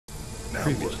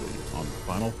Previously on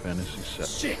Final Fantasy VII.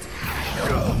 Shit!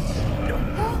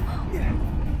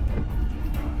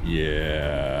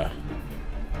 Yeah.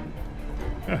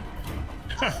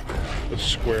 The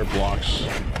square blocks.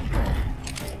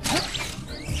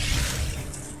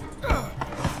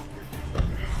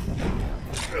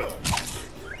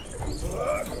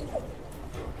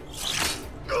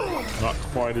 Not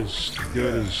quite as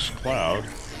good as Cloud.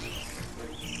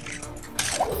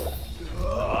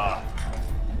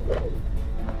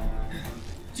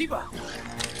 Jiba!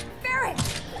 Barret!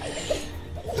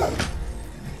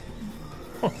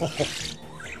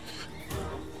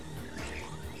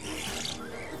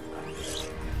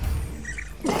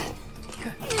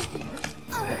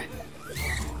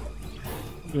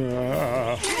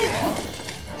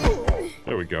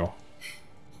 There we go.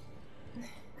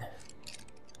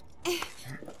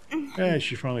 Hey,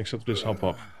 she finally accepted his help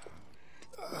up.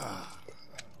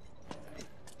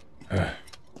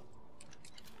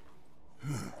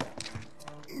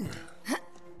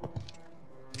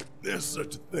 There's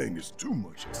such a thing as too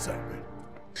much excitement.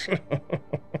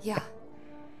 Yeah.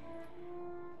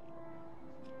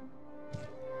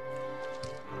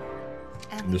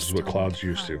 And this is what Cloud's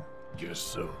used to. Guess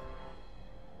so.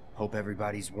 Hope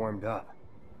everybody's warmed up.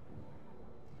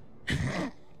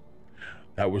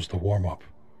 That was the warm-up.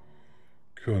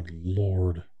 Good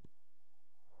lord.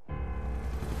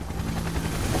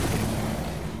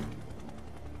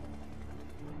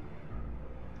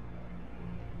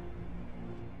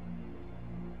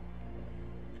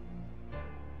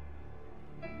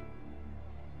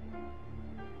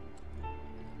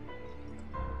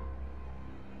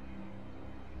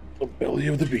 The belly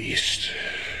of the beast.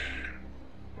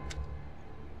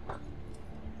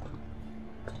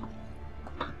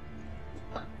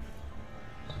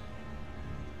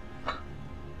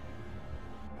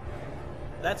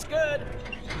 That's good.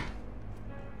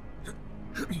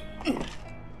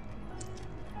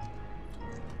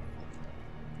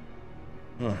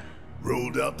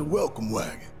 Rolled out the welcome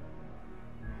wagon.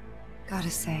 Gotta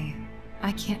say,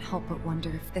 I can't help but wonder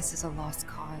if this is a lost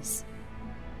cause.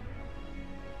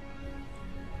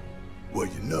 Well,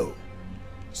 you know,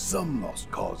 some lost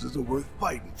causes are worth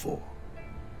fighting for.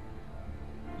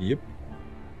 Yep.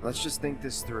 Let's just think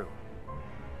this through.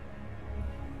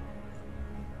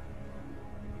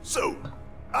 So,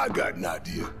 I got an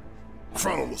idea.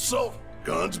 Frontal assault,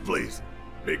 guns blazing.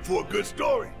 Make for a good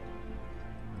story.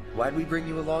 Why'd we bring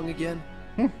you along again?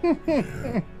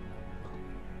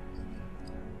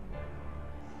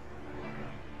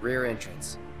 Rear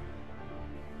entrance.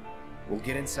 We'll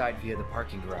get inside via the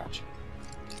parking garage.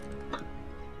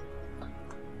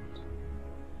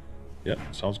 Yep,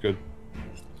 sounds good.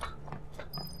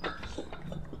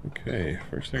 Okay,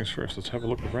 first things first, let's have a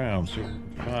look around, see what we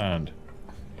can find.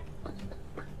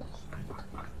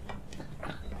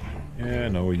 Yeah,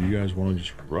 no, you guys want to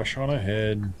just rush on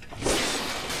ahead.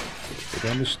 Go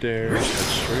down the stairs,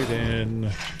 head straight in.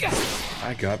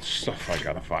 I got stuff I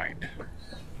gotta find.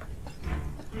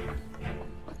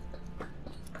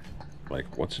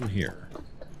 Like, what's in here?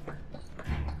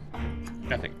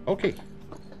 Nothing. Okay.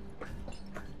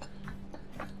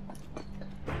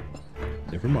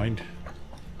 Never mind.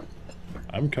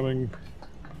 I'm coming.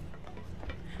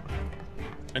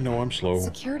 I know I'm slow.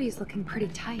 Security's looking pretty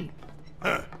tight.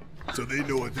 Huh. So they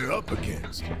know what they're up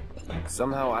against.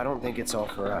 Somehow, I don't think it's all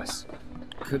for us.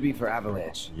 Could be for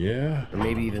Avalanche. Yeah. Or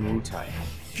maybe even Wutai.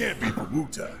 Can't be for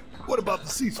Wutai. What about the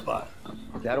ceasefire?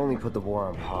 That only put the war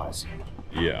on pause.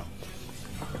 Yeah.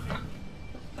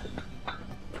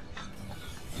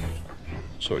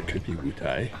 So it could be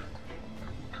Wutai.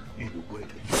 Either way.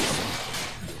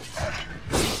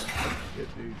 Get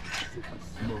the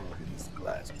smug in this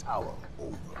glass tower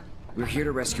over. We're here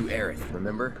to rescue Aerith,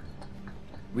 remember?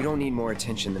 We don't need more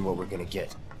attention than what we're gonna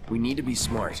get. We need to be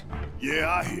smart. Yeah,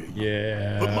 I hear you.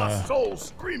 Yeah. But my soul's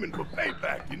screaming for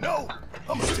payback, you know?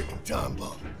 I'm a ticking time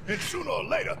bomb. And sooner or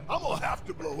later, I'm gonna have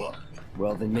to blow up.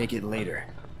 Well, then make it later.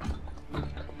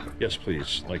 Yes,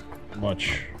 please. Like,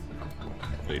 much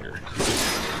later.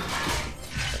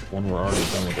 Like when we're already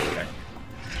done with everything.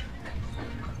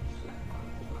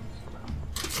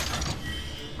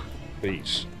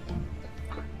 Please.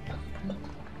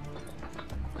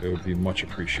 It would be much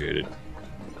appreciated.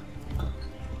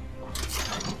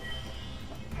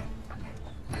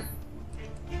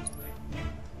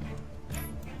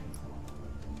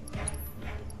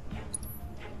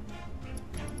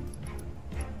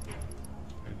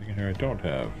 Anything in here I don't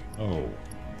have? Oh.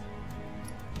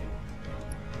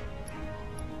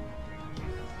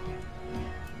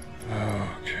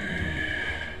 Okay.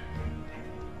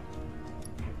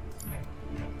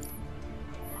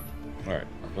 Alright,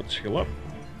 let's heal up.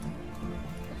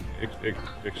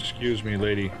 Excuse me,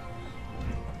 lady.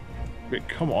 Wait,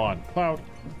 come on, Cloud.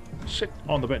 Sit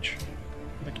on the bench.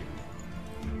 Thank you.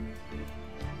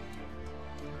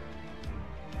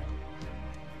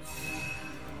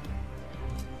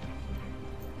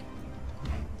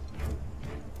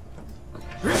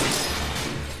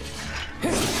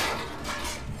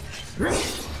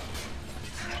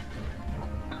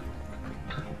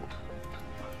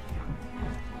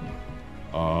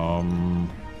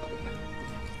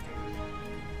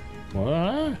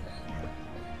 What?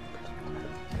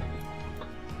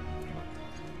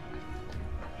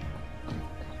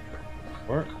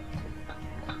 Where?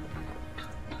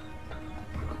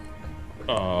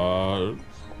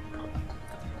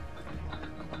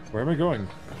 Where am I going?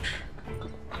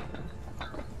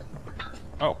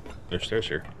 Oh, there's stairs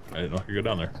here. I didn't know I could go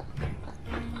down there.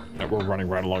 Now we're running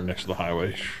right along next to the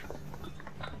highway.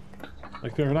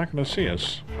 Like they're not going to see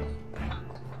us.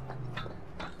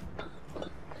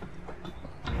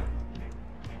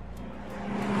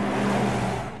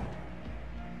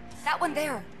 That one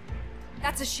there.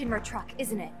 That's a Shinra truck,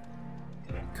 isn't it?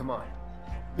 Come on.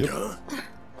 Yep.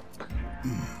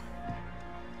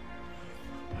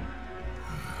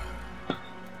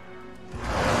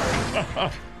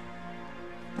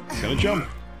 Gonna jump.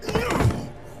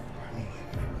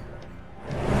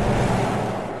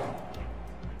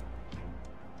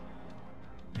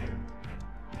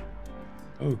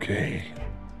 Okay.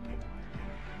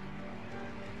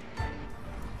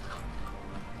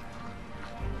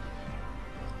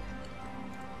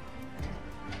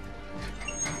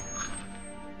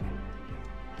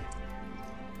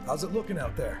 How's it looking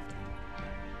out there?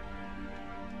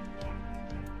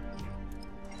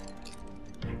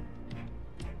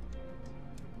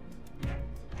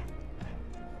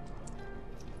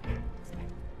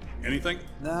 Anything?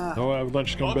 Nah. No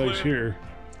avalanche scumbags here.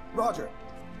 Roger.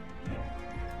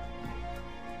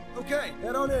 Okay,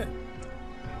 head on in.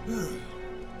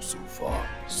 So far,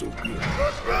 so good.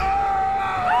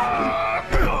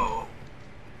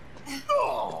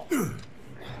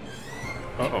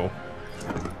 Uh-oh.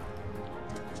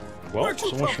 Well,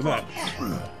 so much for that.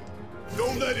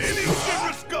 Don't let any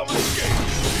Shinra scum escape!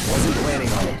 Wasn't planning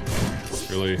on it.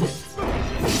 Really?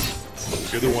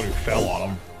 You're the one who fell on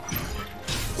him.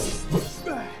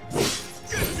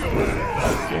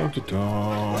 Get your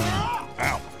ass out!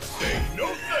 Ow. Ain't no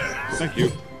thanks! Thank you.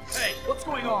 Hey, what's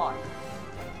going on?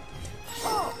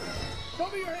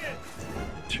 Cover your head.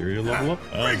 Material level up?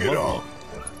 Bring it Level on. up.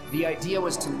 The idea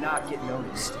was to not get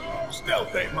noticed.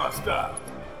 Stealth ain't my style.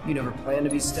 You never planned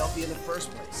to be stealthy in the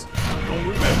first place. Don't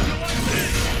remember you like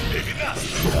this. Maybe not.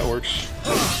 That works.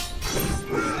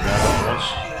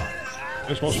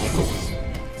 There's most of them.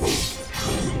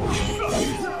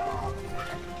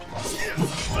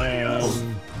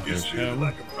 There's Just feeling him.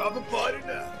 like a proper party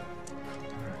now.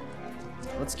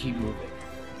 Let's keep moving.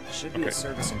 Should be Okay. a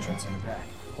service entrance in the back.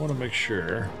 I want to make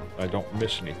sure I don't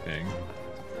miss anything.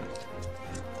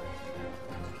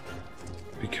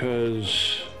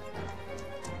 Because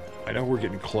I know we're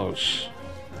getting close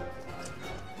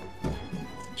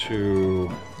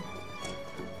to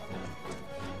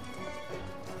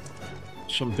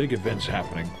some big events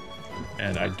happening,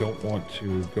 and I don't want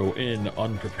to go in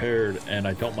unprepared, and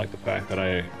I don't like the fact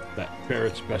that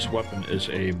Barrett's best weapon is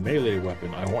a melee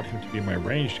weapon. I want him to be my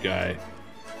ranged guy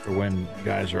for when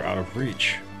guys are out of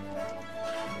reach.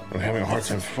 What I'm having a hard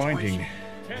time finding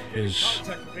is...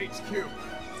 Contact with HQ.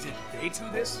 Did they do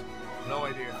this? No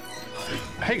idea.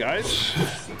 Hey guys!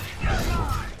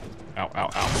 Ow, ow,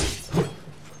 ow.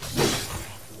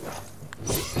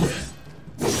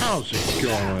 How's it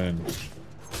going?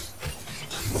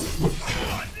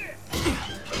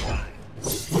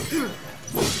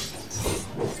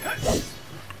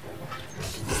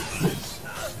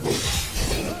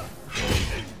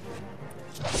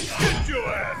 Get your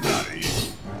ass out of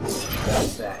here.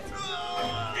 That's that.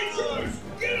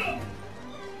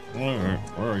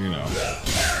 Where are you now?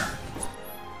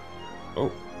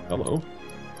 Oh, hello.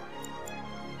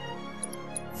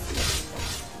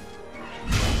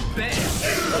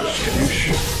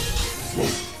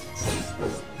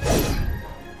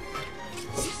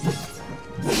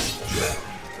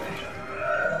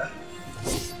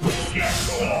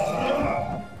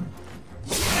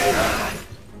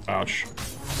 Ouch.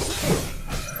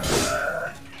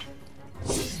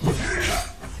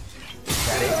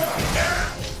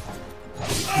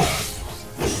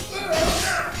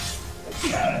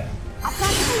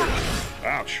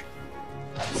 Ouch.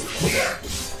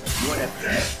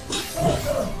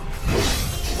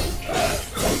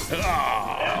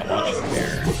 Ah, watch it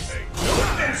here.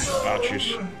 Ouchies.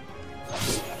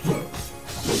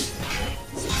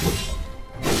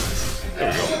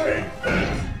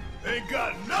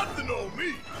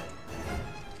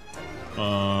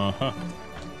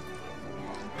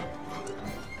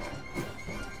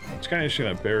 kind of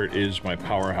interesting that Barrett is my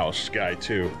powerhouse guy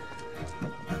too.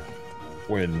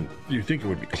 When you think it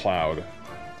would be Cloud. Is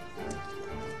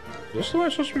this the way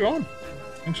it's supposed to be on?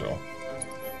 I think so.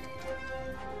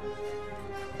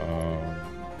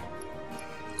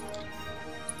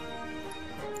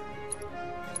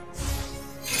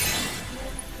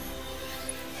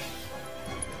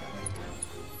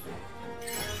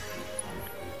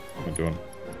 What am I doing?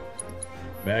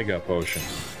 Mega potion.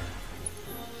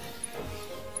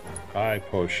 High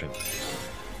potion.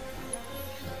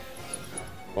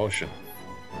 Potion.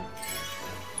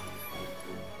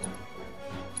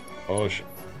 Potion.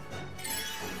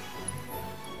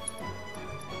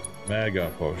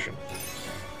 Mega potion.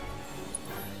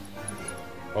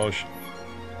 Potion.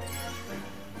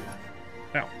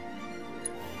 Now.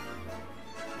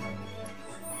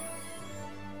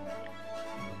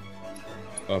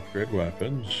 Upgrade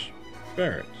weapons.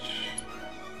 Barrett.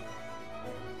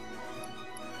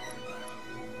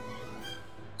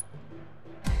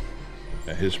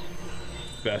 Now his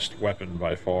best weapon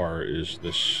by far is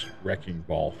this wrecking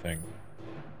ball thing.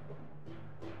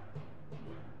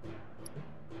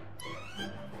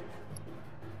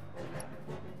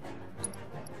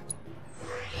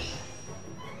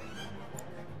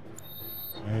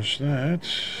 There's that.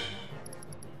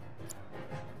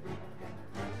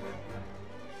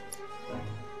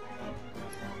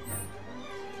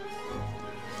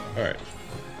 All right.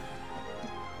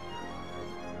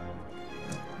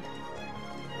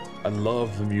 I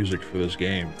love the music for this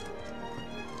game.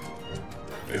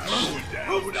 It's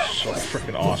so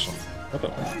freaking awesome. What the?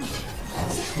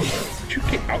 Did you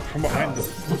get out from behind the...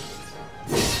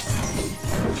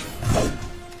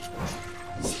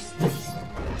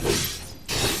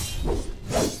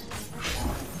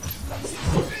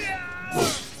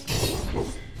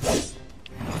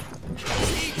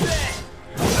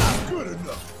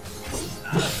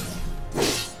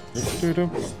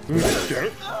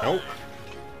 Nope.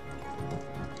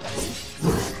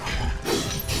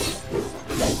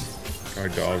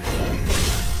 Guard dog.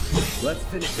 Let's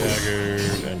finish.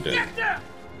 Staggered and dead.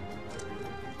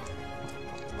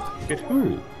 Get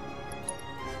who?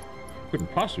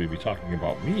 Couldn't possibly be talking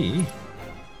about me.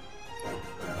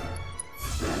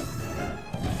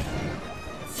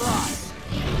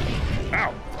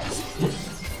 Ow!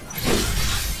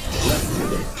 Let's do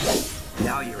this.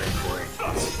 Now you're in for it.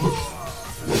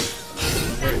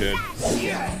 Very dead.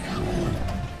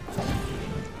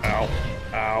 Ow.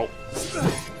 Ow.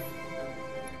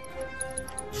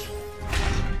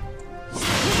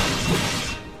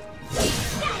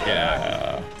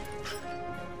 Yeah.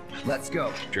 Let's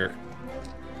go. Jerk.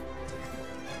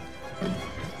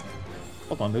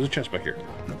 Hold on, there's a chest back here.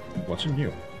 What's in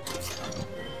you?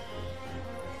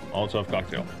 Molotov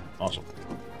cocktail. Awesome.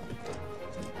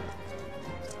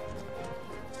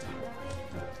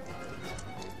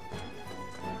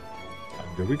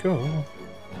 And here we go.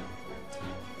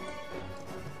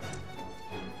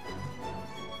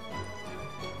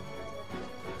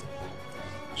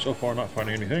 So far, not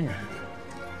finding anything.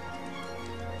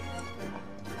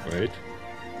 Wait.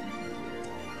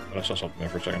 But I saw something there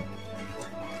for a second.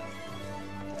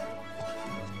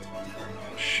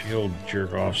 Shield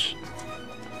jerk-offs.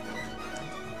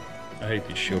 I hate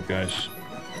these shield guys.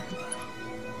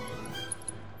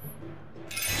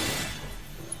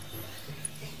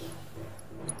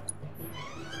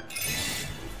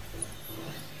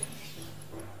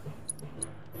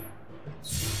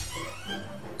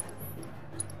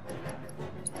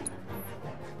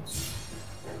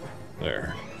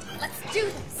 There. Let's do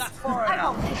this. Not far enough. I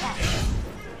won't be back.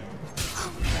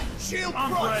 Shield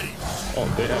ready. Oh,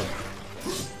 they have.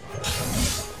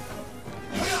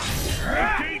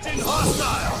 Engaging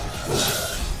hostile.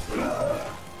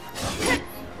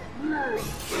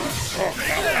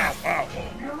 Ow, ow,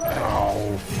 ow.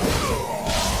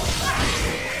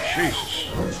 Jesus.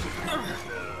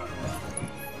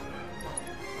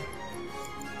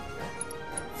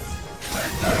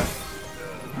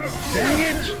 Dang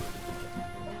it!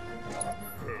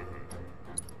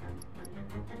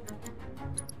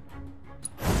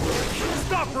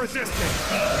 Stop resisting.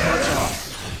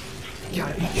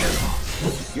 Gotta be careful.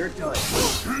 You're done.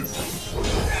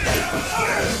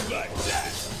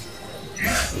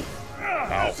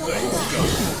 Ow.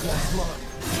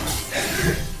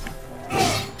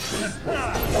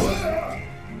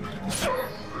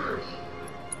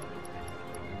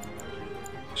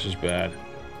 This is bad.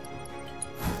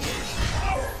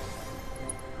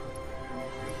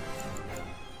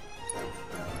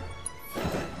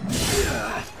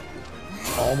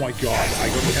 Oh my god, I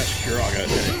go to cast Cure, I gotta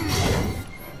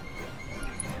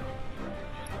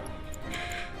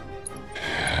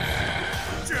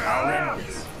Already.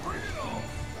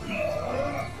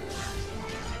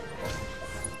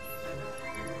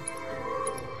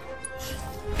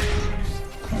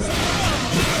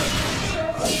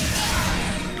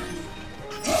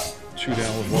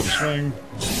 thing.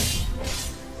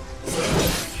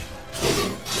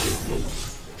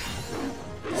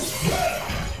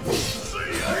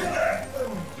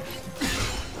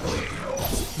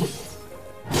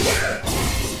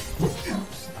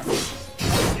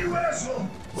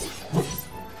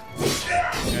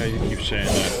 Yeah, you keep saying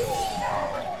that.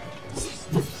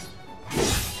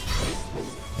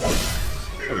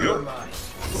 There we go.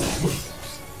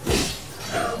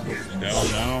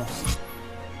 Down now.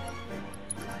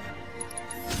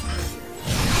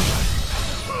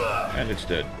 And it's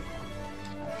dead.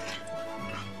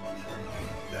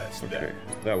 Okay,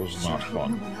 that was not No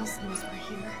fun. one else knows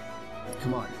we're here.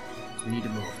 Come on, we need to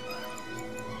move.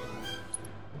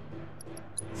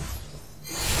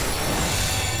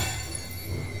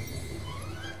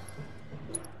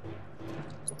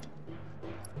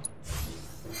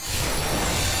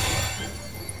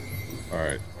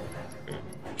 Alright.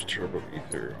 Turbo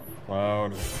ether.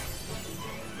 Cloud.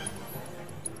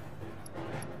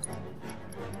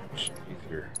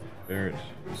 Ether. Barrett.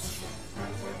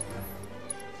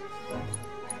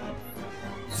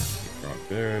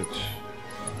 Barrett.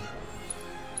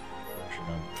 Potion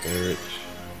on Barrett.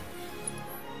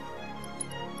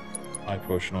 High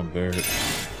potion on Barrett.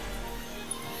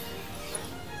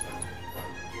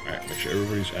 Alright, make sure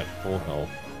everybody's at full health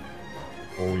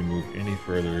before we move any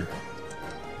further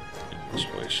in this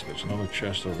place. There's another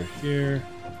chest over here.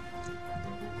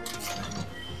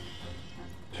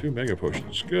 2 mega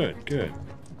potions. Good, good.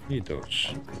 Need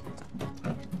those.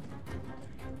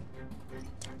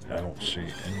 I don't see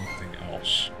anything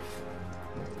else.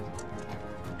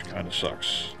 Which kind of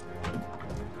sucks.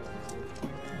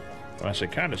 When I say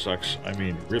kind of sucks, I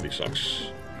mean really sucks.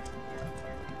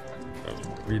 I was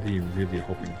really, really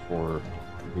hoping for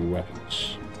new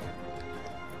weapons.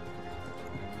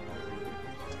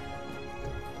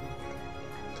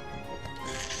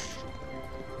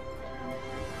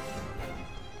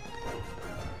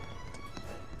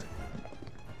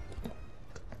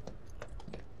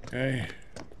 Okay.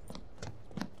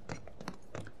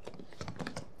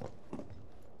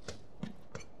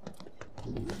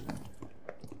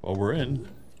 Well, we're in.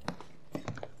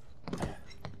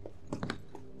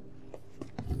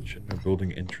 Shinra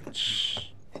building entrance.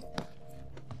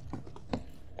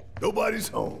 Nobody's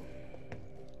home.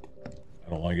 I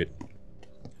don't like it.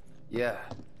 Yeah,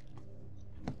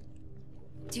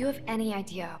 Do you have any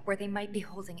idea where they might be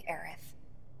holding Aerith?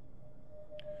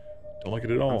 Don't like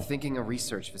it at I'm all. thinking a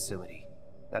research facility.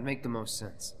 That'd make the most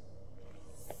sense.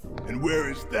 And where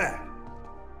is that?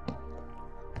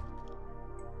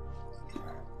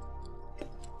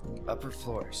 Upper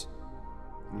floors.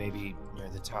 Maybe near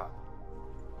the top.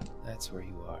 That's where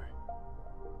you are.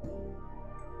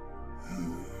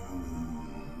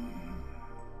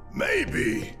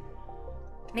 Maybe.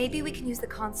 Maybe we can use the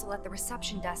console at the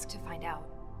reception desk to find out.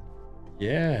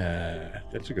 Yeah,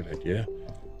 that's a good idea.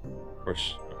 Of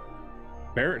course,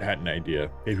 Barrett had an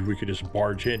idea. Maybe we could just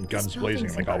barge in, guns This blazing,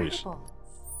 building's like always. incredible.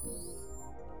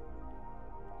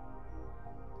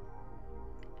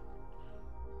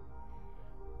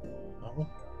 Oh.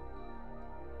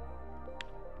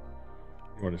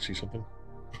 You want to see something?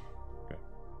 Okay.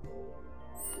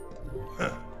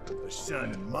 Huh. A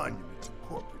shining monument to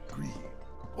corporate greed.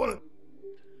 What a... Okay.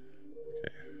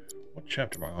 What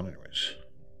chapter am I on, anyways?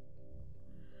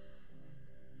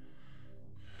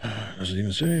 Does it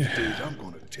even say? Dude, I'm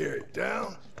gonna tear it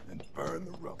down and burn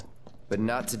the rubble. But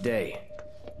not today.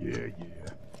 Yeah,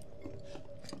 yeah.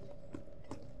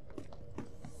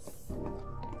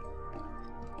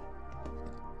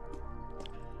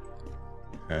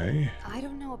 Okay. I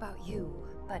don't know about you,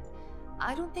 but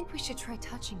I don't think we should try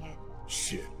touching it.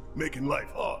 Shit, making life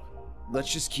hard.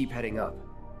 Let's just keep heading up.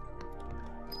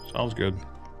 Sounds good.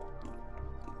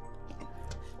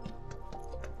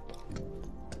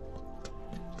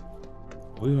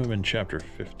 I believe I'm in chapter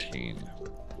 15.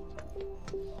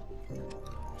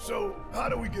 So, how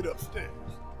do we get upstairs?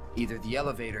 Either the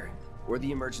elevator or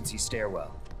the emergency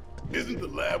stairwell. Isn't the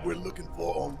lab we're looking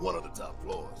for on one of the top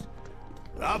floors?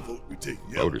 I vote we take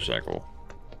the elevator. Motorcycle.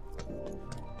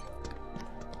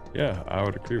 Yeah, I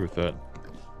would agree with that.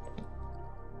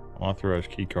 Authorized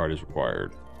key card is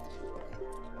required.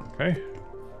 Okay.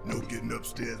 No getting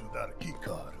upstairs without a key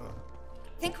card, huh?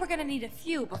 Think we're gonna need a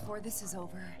few before this is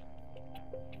over.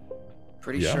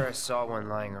 Pretty Yeah. sure I saw one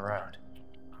lying around.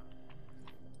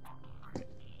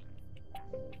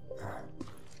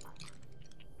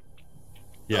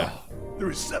 Yeah, The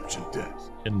reception desk.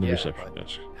 in the Yeah, reception but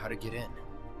desk. how to get in?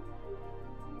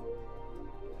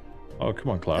 Oh, come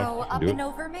on, Cloud. Go You can up do and it.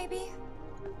 over, maybe?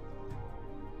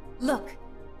 Look.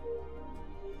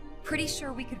 Pretty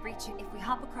sure we could reach it if we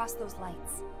hop across those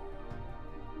lights.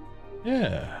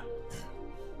 Yeah.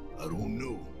 I don't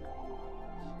know.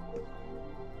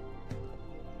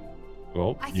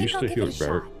 Well, I you think used I'll to give heal it a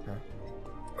Barrett. shot.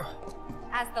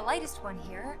 As the lightest one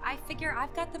here, I figure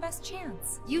I've got the best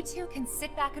chance. You two can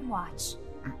sit back and watch.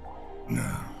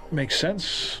 Makes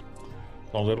sense.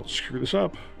 As long as I don't screw this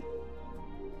up.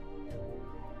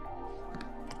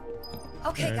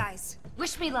 Okay, Okay. guys.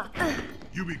 Wish me luck.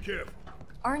 You be careful.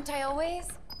 Aren't I always?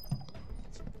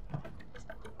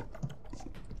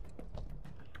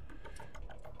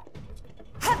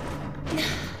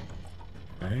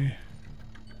 Okay.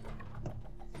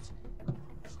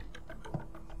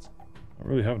 Not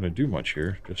really having to do much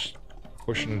here. Just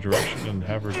push in a direction and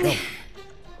have her jump.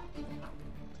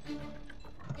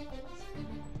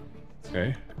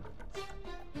 Okay.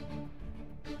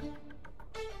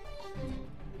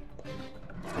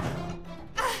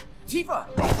 Tifa!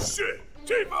 Oh shit!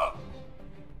 Tifa!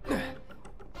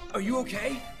 Are you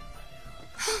okay?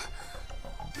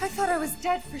 I thought I was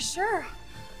dead for sure.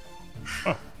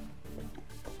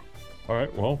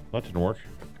 Alright, well, that didn't work.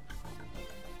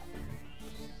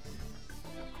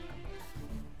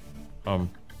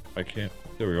 I can't.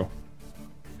 There we go.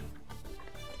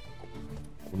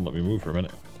 Wouldn't let me move for a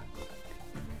minute.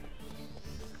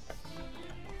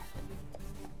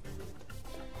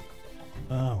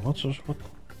 What's this?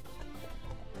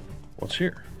 What's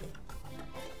here?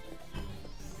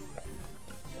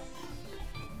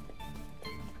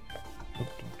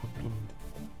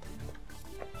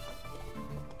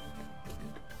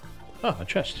 Ah, a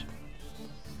chest.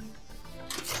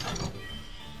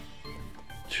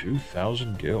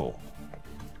 2,000 gil.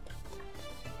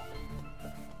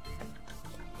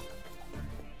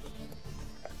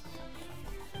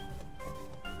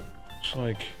 Looks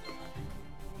like...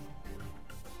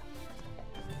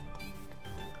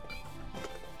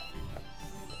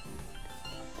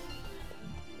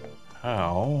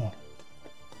 How?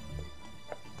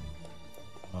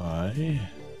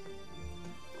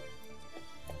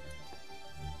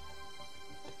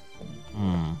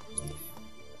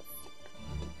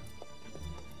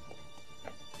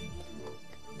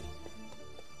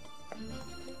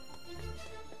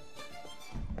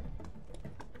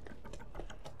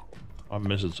 I'm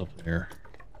missing something here.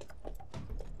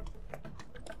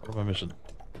 What am I missing?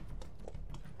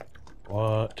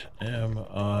 What am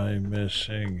I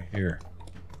missing here?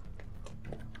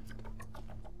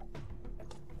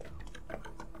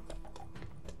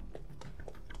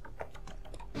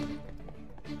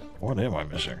 What am I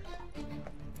missing?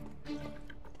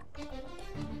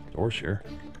 Doors here.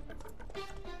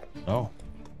 No.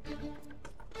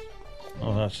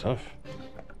 Oh, that's tough.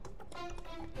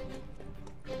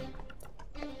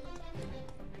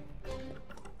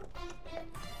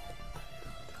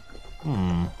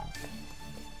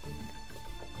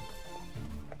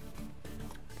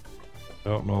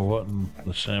 Don't know what in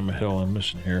the Sam Hill I'm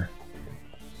missing here.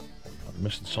 I'm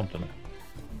missing something.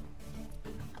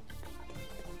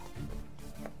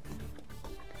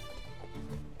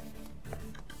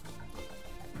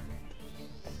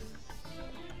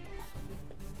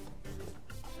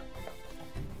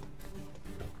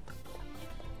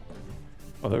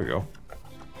 Oh, there we go.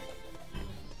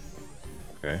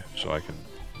 Okay, so I can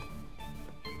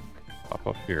hop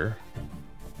up here,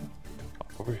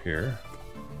 hop over here,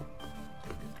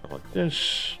 go like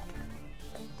this,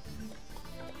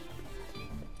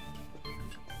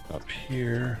 up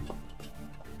here.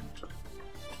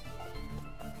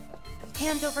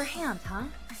 Hand over hand, huh?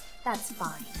 That's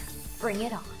fine. Bring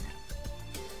it on.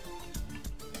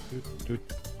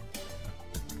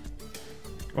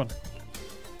 Come on.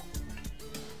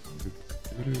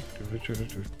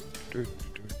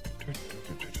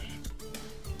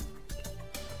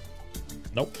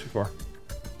 Nope, too far.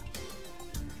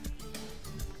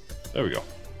 There we go.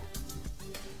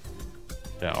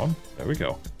 Down. There we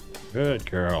go. Good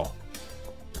girl.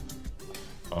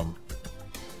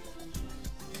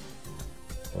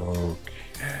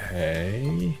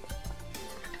 Okay.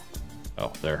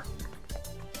 Oh, there.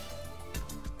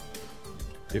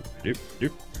 Doop, doop,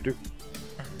 doop, doop.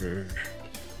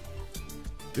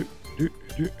 Doop, doop, doop,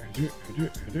 doop,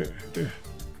 doop, doop, doop.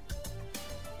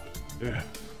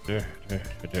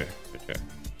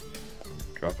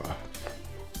 Drop a.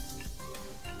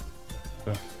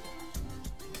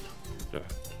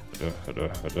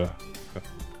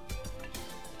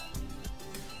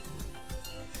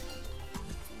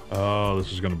 Oh,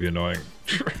 this is going to be annoying.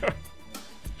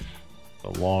 A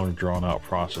long, drawn-out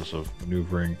process of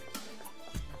maneuvering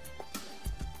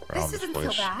around This this isn't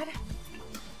place. so bad.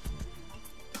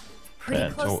 Pretty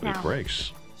And close so now. it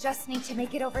breaks. Just need to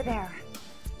make it over there.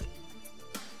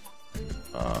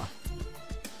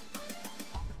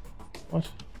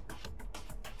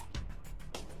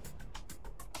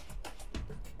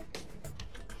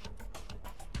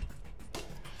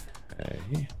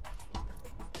 see.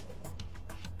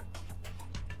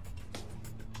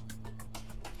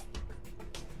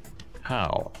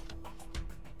 How?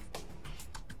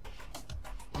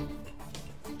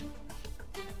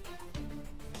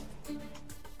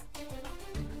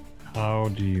 How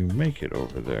do you make it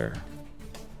over there?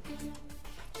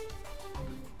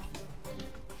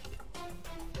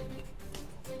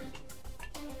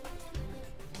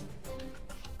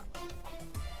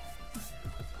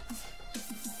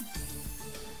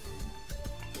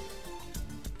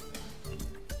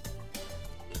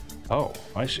 Oh,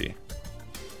 I see.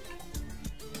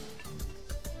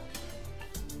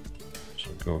 So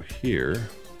go here,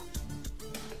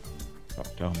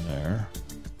 up down there,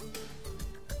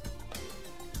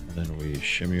 and then we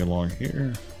shimmy along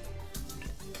here.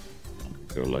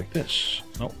 Go like this.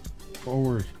 Nope,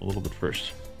 forward a little bit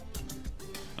first,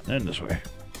 and then this way.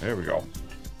 There we go.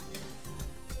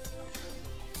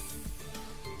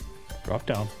 Drop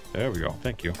down. There we go.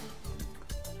 Thank you.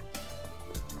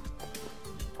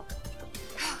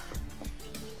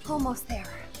 Almost there.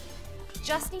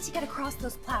 Just need to get across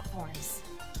those platforms.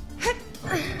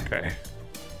 Okay.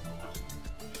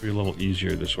 Be a little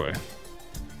easier this way.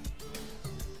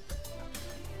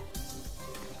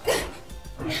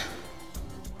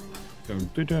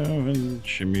 Dun,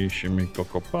 shimmy, shimmy,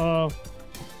 coco pop.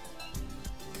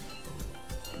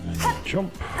 And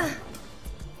jump.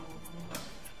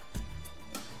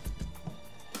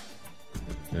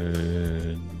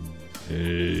 And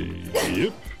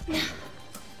yep.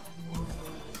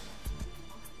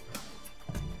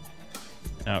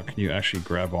 Now, can you actually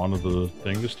grab onto the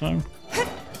thing this time?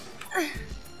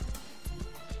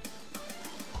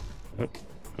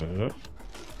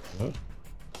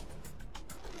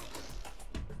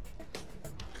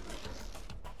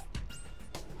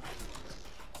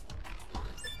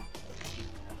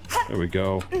 There we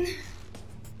go. Dang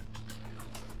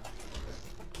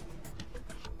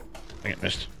it,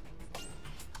 missed.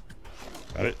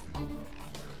 Got it.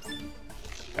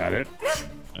 Got it.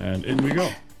 And in we go.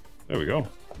 There we go.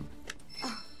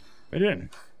 Right in.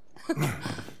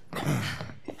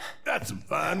 That's some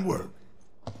fine work.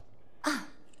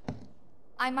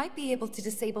 I might be able to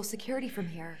disable security from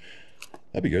here.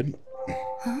 That'd be good.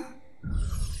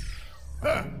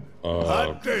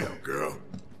 Hot damn, girl.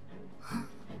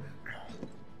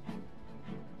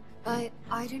 But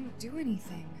I didn't do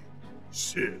anything.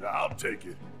 Shit, I'll take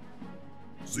it.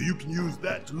 So you can use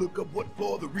that to look up what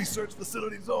floor the research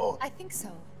facility's on? I think so.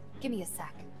 Give me a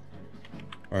sec.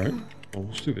 Alright, well,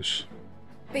 let's do this.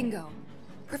 Bingo.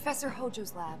 Professor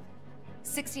Hojo's lab.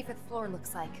 65th floor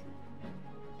looks like.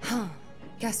 Huh.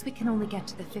 Guess we can only get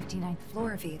to the 59th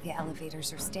floor via the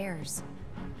elevators or stairs.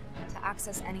 To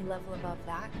access any level above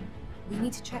that, we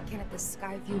need to check in at the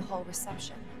Skyview Hall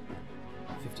reception.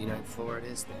 59th floor it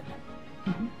is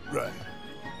then. Right.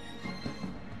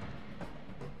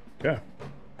 Yeah,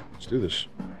 let's do this.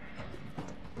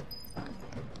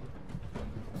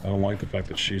 I don't like the fact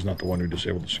that she's not the one who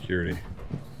disabled the security.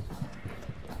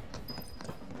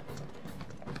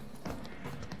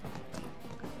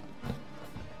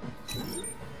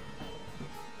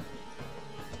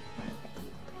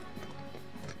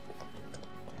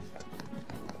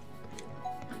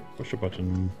 Push a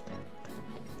button.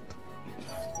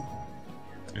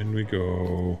 In we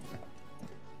go.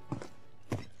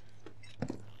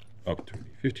 Up to the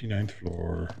 59th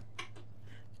floor.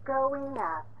 Going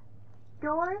up.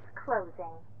 Doors closing.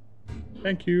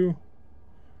 Thank you. You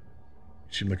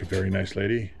seem like a very nice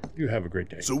lady. You have a great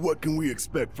day. So what can we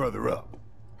expect further up?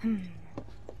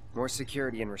 More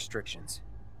security and restrictions.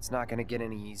 It's not gonna get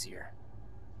any easier.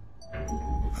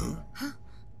 10th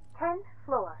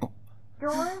floor.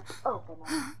 Doors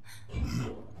opening.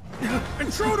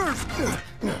 Intruders!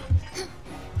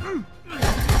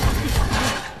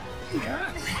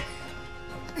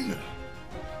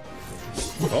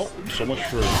 Well, so much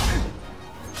for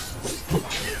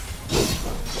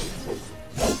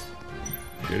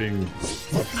getting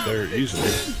up there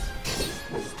easily.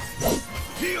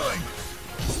 Healing!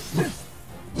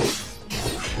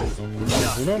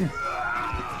 Hold on.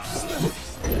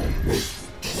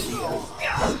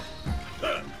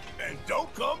 And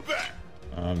don't come back!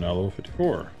 I'm now level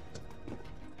 54.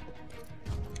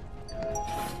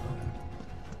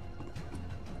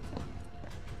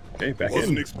 Okay, back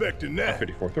Wasn't in. expecting that.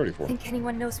 54, 34. Think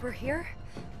anyone knows we're here?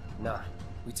 Nah,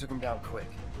 we took him down quick.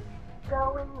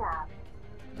 Going up.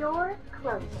 Doors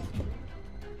closing.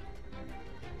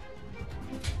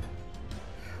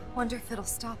 Wonder if it'll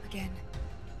stop again.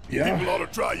 People Yeah. ought to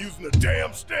try using the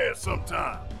damn stairs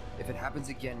sometime. If it happens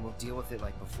again, we'll deal with it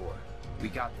like before. We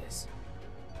got this.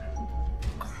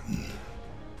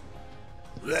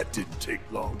 That didn't take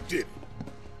long, did it?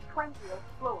 20th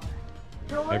floor.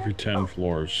 Doors Every 10 open.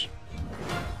 floors.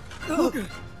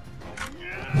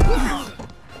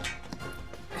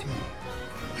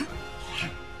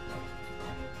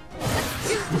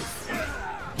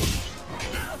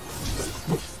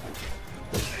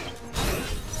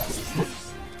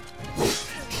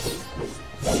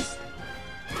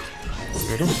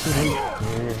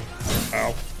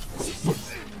 Ow.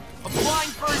 Applying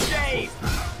first aid!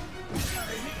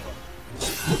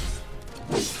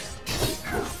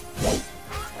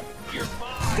 You're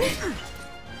fine!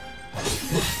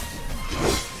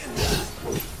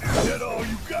 Is that all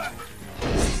you got?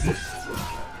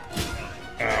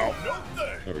 Ow. No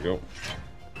thing. There we go.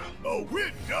 Oh,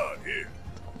 we're done here.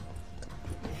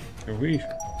 Can we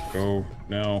go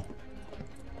now?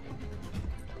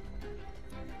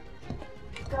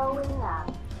 Going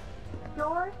up.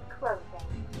 Doors closing.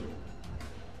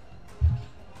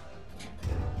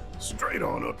 Straight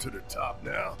on up to the top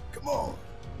now. Come on.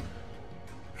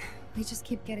 We just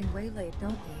keep getting waylaid,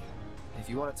 don't we? If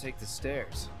you want to take the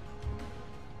stairs.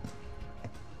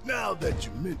 Now that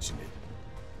you mention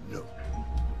it, no.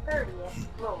 30th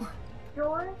floor.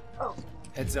 Doors open.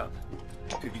 Heads up.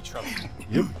 Could be trouble.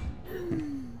 Yep.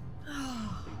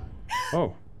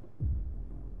 Oh.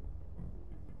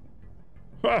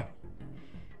 Ah.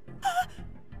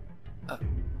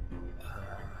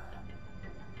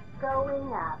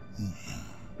 Going up.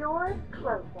 Doors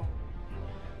closing.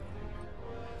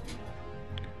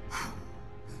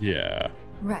 Yeah.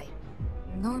 Right.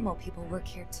 Normal people work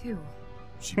here too.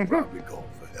 She probably called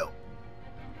for help.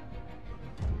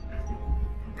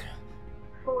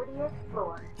 40th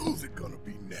floor. Who's it gonna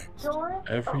be next? Doors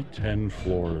Every open. 10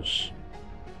 floors.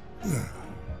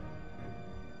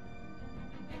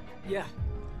 Yeah.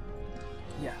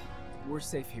 Yeah, we're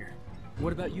safe here.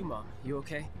 What about you, Mom? You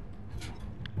okay?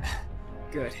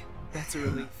 Good. That's a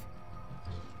relief.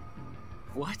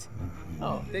 What?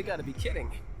 Oh, they gotta be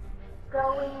kidding.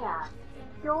 Going up.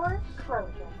 Doors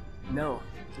closing. No,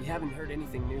 we haven't heard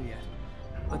anything new yet.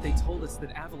 But they told us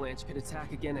that Avalanche could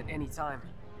attack again at any time.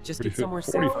 Just get somewhere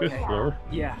safe, 45th okay? floor.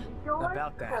 Yeah, Doors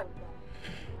about that.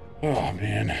 closing. Oh,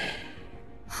 man.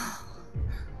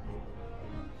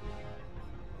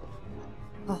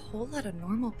 A whole lot of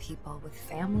normal people with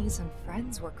families and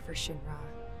friends work for Shinra.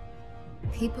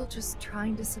 People just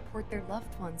trying to support their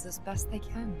loved ones as best they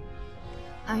can.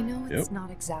 I know it's Yep. not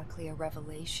exactly a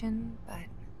revelation, but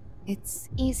it's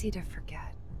easy to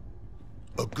forget.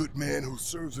 A good man who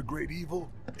serves a great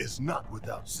evil is not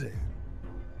without sin.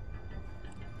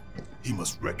 He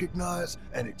must recognize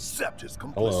and accept his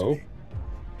complicity. Hello.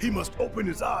 He must open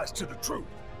his eyes to the truth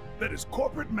that his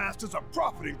corporate masters are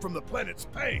profiting from the planet's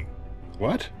pain.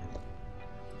 What?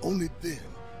 Only then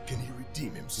can he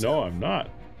redeem himself. No, I'm not.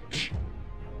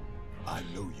 I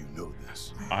know you know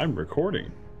this. I'm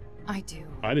recording. I do.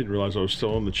 I didn't realize I was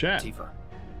still in the chat. Tifa.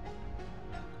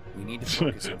 We need to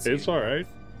focus on It's saving all right.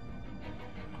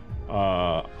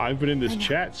 I've been in this I know.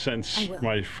 chat since I will.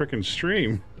 my frickin'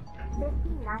 stream.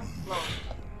 59th floor.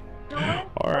 Doors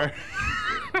All right.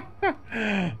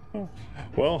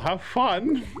 Well, have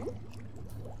fun.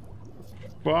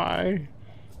 Bye.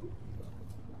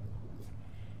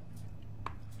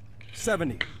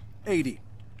 70, 80,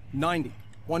 90,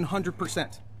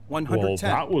 100%, 110. Well,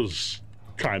 that was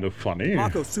kind of funny.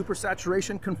 Mako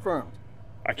supersaturation confirmed.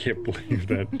 I can't believe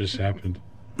that just happened.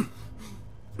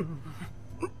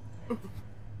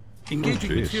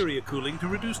 Engaging Oh, jeez. materia cooling to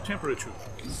reduce temperature.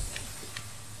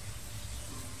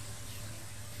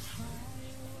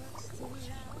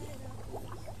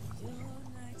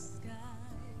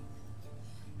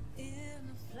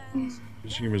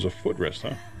 Using him as a footrest,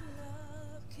 huh?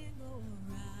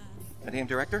 Madam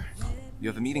Director, you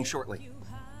have a meeting shortly.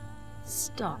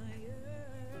 Stop.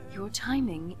 Your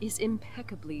timing is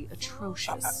impeccably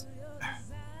atrocious.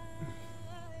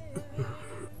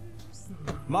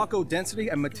 Mako density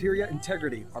and materia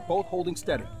integrity are both holding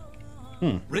steady.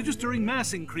 Registering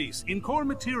mass increase in core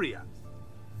materia.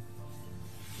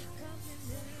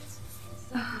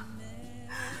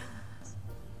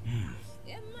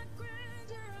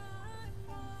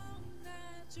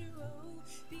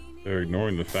 They're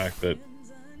ignoring the fact that...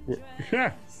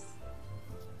 Yeah.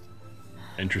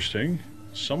 Interesting.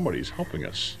 Somebody's helping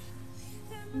us.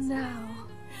 Now,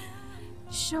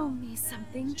 show me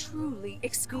something truly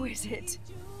exquisite.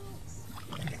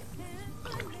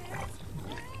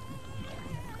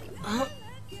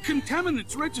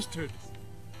 Contaminants registered.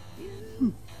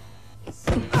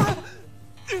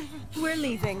 We're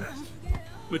leaving.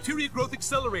 Materia growth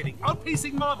accelerating,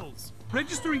 outpacing models.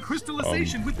 Registering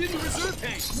crystallization within the reserve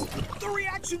tank. The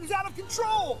reaction's out of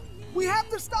control! We have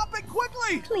to stop it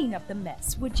quickly! Clean up the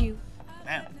mess, would you?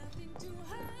 Ma'am.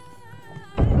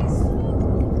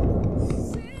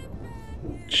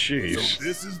 Jeez. So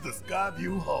this is the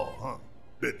Skyview Hall, huh?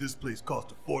 Bet this place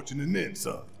cost a fortune and then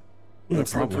some.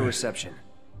 Let's look for reception.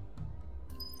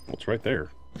 Well, it's right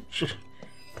there.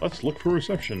 Let's look for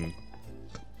reception.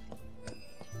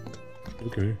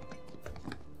 Okay.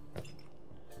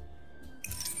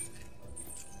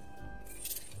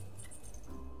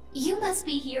 You must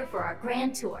be here for our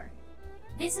grand tour.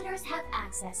 Visitors have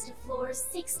access to floors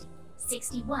 60,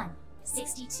 61,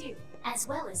 62, as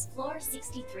well as floor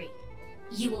 63.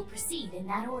 You will proceed in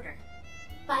that order.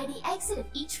 By the exit of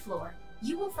each floor,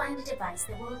 you will find a device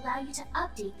that will allow you to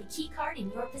update the keycard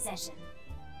in your possession,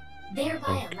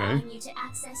 thereby allowing you to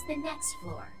access the next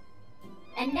floor.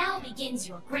 And now begins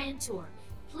your grand tour.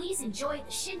 Please enjoy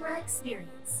the Shinra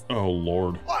experience. Oh,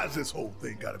 Lord. Why has this whole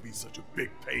thing gotta be such a big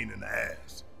pain in the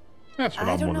ass? That's what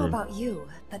I I'm don't know wondering. about you,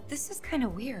 but this is kind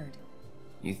of weird.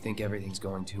 You think everything's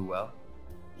going too well?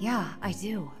 Yeah, I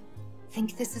do.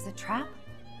 Think this is a trap?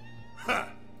 Ha!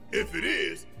 If it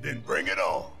is, then bring it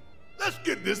on. Let's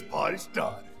get this party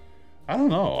started. I don't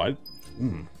know.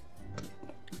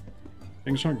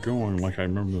 Things aren't going like I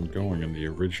remember them going in the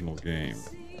original game.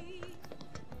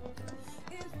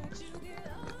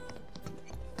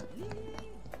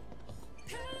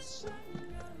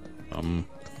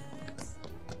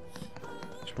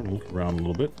 Just want to look around a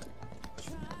little bit.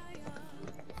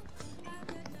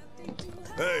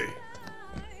 Hey,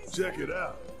 check it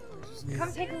out.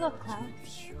 Come take a look, Cloud.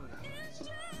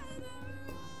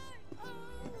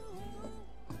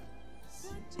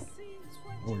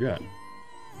 What we got?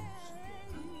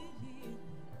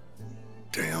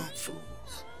 Damn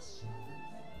fools.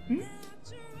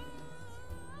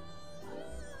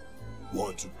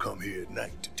 Ones who come here at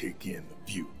night to take in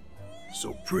the view.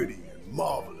 So pretty and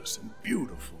marvelous and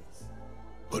beautiful.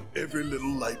 But every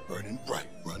little light burning bright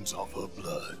runs off her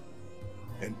blood.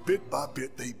 And bit by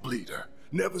bit they bleed her,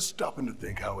 never stopping to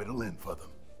think how it'll end for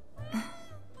them.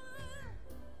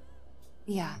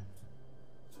 Yeah.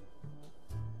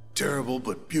 Terrible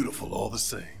but beautiful all the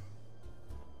same.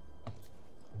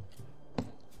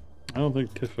 I don't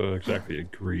think Tifa exactly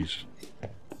agrees. I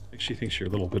think she thinks you're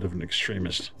a little bit of an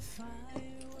extremist.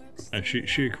 And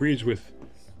she agrees with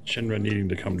Shinra needing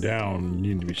to come down,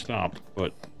 needing to be stopped,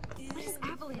 but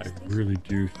I really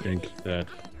do think that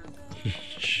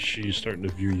she's starting to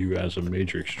view you as a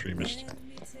major extremist.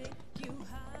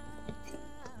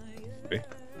 Okay.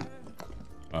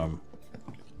 Can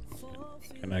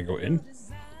I go in?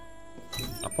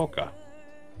 Apoka.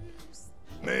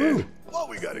 Man, why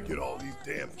we gotta get all these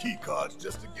damn key cards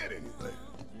just to get anything?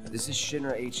 This is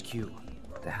Shinra HQ.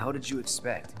 The hell did you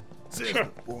expect? Says the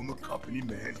former company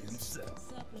man himself.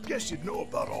 Guess you'd know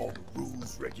about all the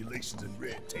rules, regulations, and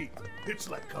red tape. It's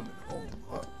like coming home,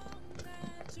 huh?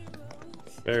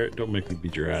 Barrett, don't make me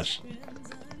beat your ass.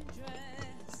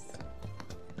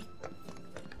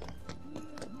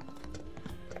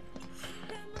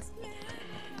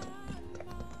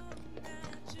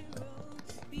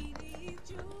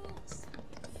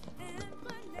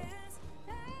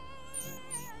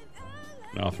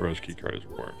 Now throws key card as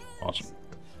reward. Awesome.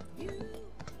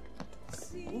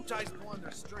 Wu-Tai's pulling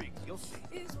their strings, you'll see.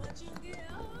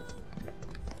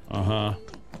 Uh-huh.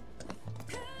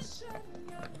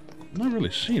 I'm not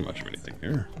really seeing much of anything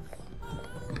here.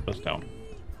 That's down.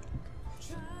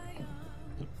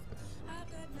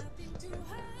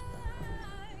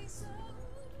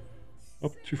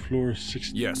 Up to floor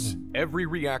 16. Yes, every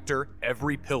reactor,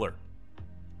 every pillar.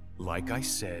 Like I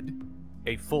said,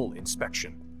 a full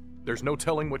inspection. There's no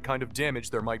telling what kind of damage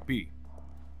there might be.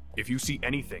 If you see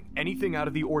anything out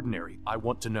of the ordinary, I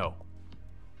want to know.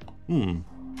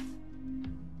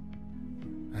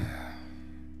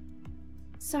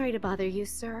 Sorry to bother you,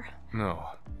 sir. No,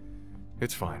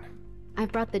 it's fine.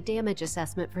 I've brought the damage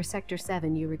assessment for Sector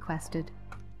 7 you requested.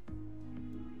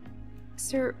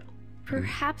 Sir,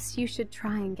 perhaps you should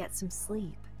try and get some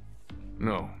sleep.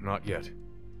 No, not yet.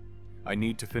 I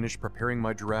need to finish preparing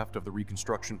my draft of the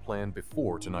reconstruction plan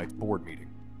before tonight's board meeting.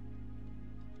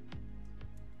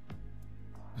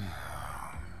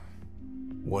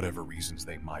 Whatever reasons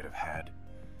they might have had,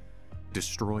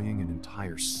 destroying an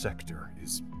entire sector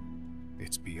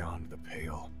it's beyond the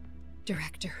pale.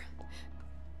 Director,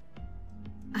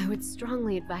 I would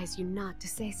strongly advise you not to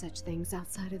say such things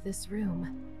outside of this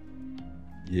room.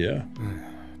 Yeah.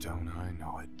 Don't I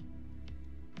know it?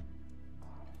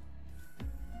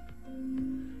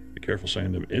 Be careful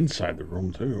saying them inside the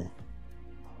room, too.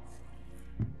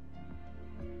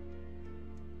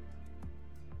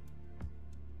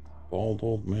 Bald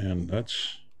old man.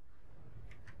 That's...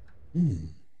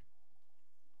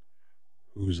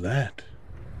 Who's that?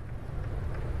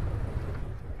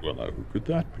 Well, now, who could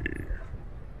that be?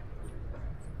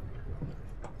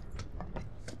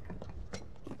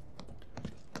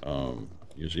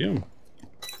 Museum.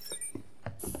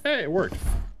 Hey, it worked.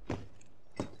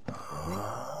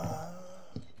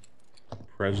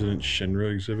 President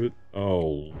Shinra exhibit?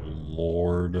 Oh,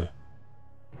 Lord.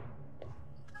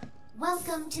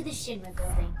 Welcome to the Shinra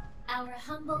building, our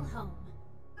humble home.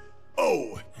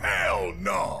 Oh, hell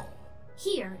no!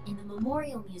 Here, in the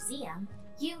Memorial Museum,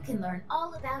 you can learn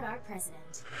all about our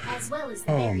president, as well as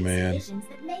the Oh, various man. divisions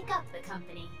that make up the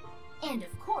company. And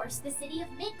of course, the city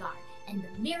of Midgard, and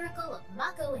the miracle of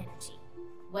Mako energy.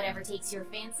 Whatever takes your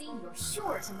fancy, you're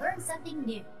sure to learn something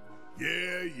new.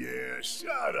 Yeah,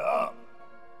 shut up!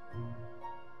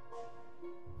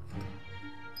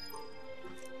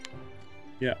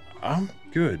 Yeah, I'm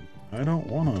good. I don't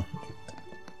wanna...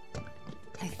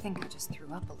 I think I just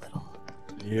threw up a little.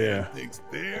 Yeah. Thinks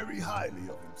very highly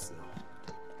of himself.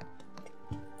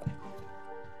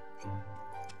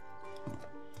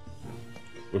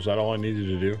 Was that all I needed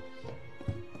to do?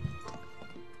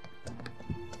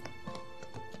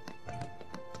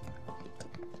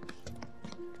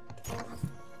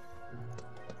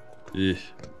 Ugh.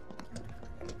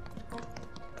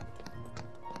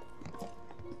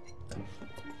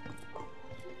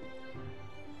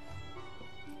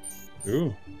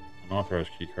 Ooh, unauthorized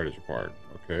key card is required.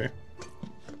 Okay.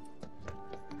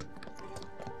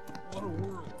 What a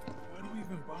world. Why do we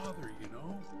even bother, you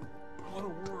know? What a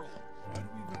world. Why do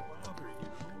we even bother,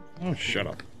 you know? Oh, shut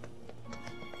up.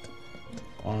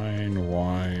 Wine,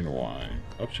 wine, wine.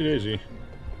 Upsy daisy.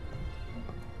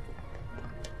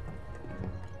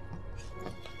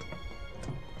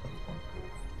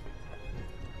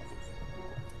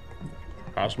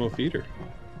 Cosmo Theater.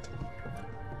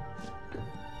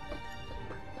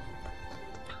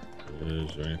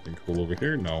 Is there anything cool over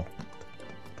here? No.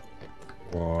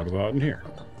 What about in here?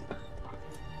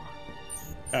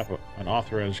 An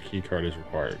authorized key card is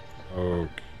required.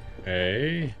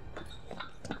 Okay.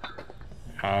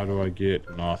 How do I get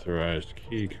an authorized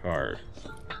key card?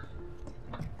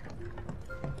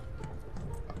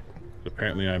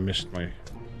 Apparently I missed my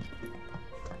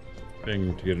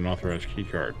thing to get an authorized key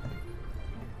card.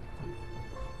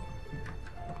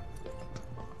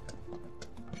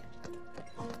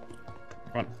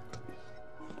 Come on.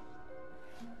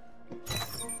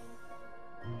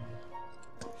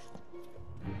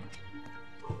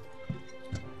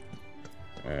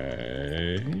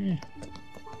 Okay.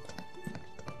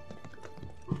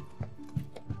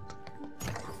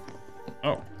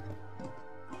 Oh.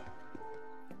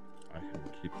 I can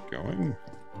keep going.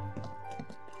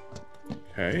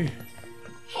 Okay.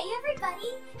 Hey everybody!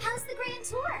 How's the grand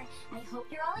tour? I hope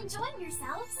you're all enjoying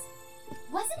yourselves.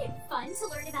 Wasn't it fun to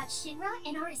learn about Shinra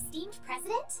and our esteemed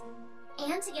president?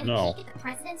 And to get a peek at the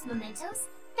president's mementos?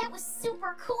 That was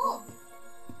super cool!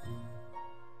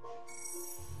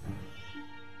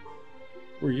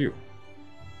 Who are you?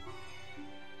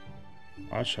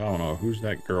 Gosh, I don't know. Who's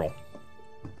that girl?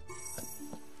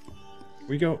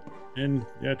 We go in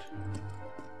yet?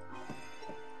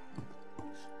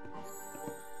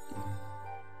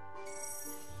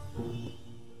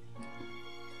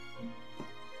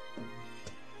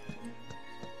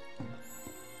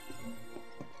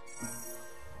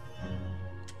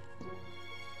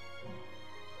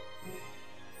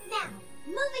 Now,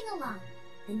 moving along.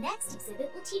 The next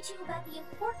exhibit will teach you about the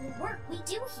important work we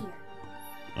do here.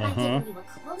 By giving you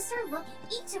a closer look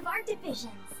at each of our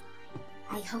divisions.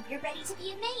 I hope you're ready to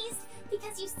be amazed,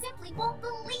 because you simply won't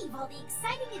believe all the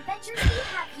exciting adventures we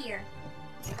have here.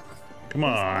 Come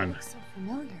on. So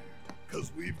familiar.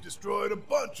 Because we've destroyed a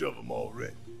bunch of them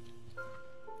already.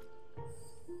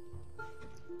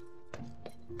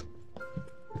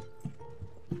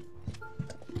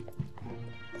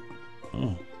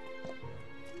 Oh.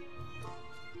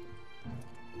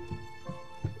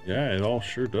 Yeah, it all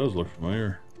sure does look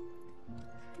familiar.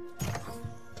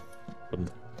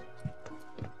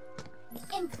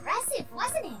 Impressive,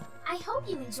 wasn't it? I hope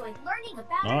you enjoyed learning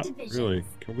about our Not divisions. really.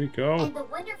 Can we go? And the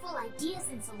wonderful ideas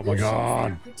and Oh my solutions that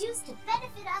God. are produced to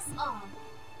benefit us all.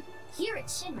 Here at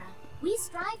Shinra, we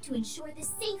strive to ensure the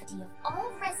safety of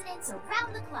all residents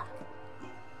around the clock.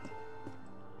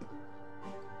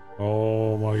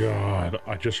 Oh my God.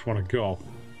 I just want to go.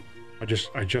 I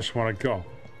just want to go.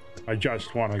 I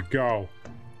just want to go.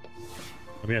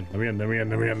 Let me in, let me in, let me in,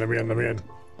 let me in, let me in, let me in.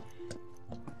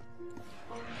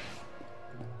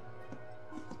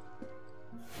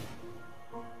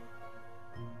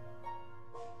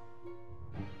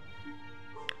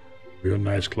 real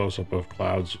nice close-up of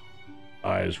Cloud's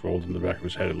eyes rolled in the back of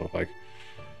his head. It looks like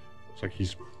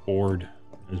he's bored,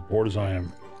 as bored as I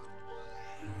am.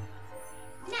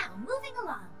 Now, moving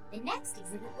along, the next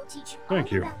exhibit will teach you Thank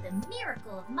you. about the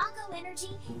miracle of Mako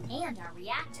energy and our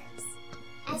reactors,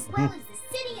 as well as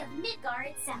the city of Midgar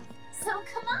itself. So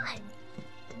come on!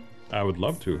 I would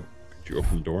love to. Could you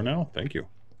open the door now? Thank you.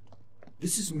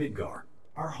 This is Midgar,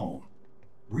 our home,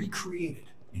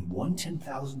 recreated in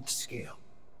 1/10,000th scale.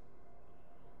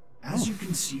 As you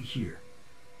can see here,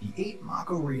 the 8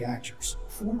 Mako reactors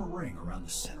form a ring around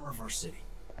the center of our city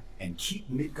and keep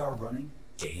Midgar running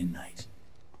day and night.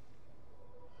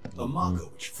 The Mako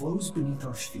which flows beneath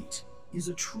our feet is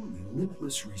a truly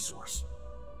limitless resource.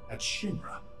 At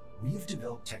Shinra, we have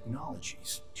developed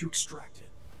technologies to extract it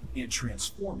and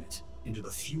transform it into the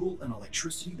fuel and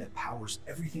electricity that powers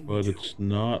everything we do. But it's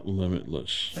not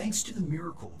limitless. Thanks to the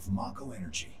miracle of Mako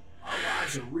energy, our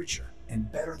lives are richer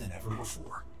and better than ever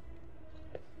before.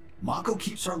 Mako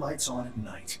keeps our lights on at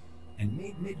night and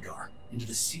made Midgar into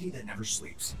the city that never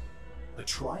sleeps. A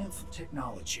triumph of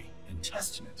technology and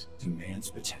testament to man's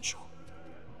potential.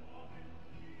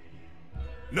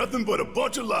 Nothing but a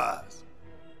bunch of lies.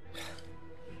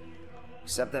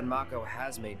 Except that Mako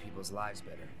has made people's lives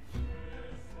better.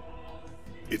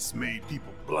 It's made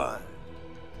people blind.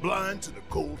 Blind to the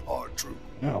cold, hard truth.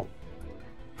 No.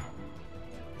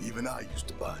 Even I used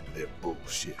to buy into their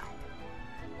bullshit.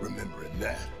 Remembering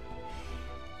that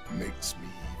makes me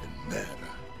even madder.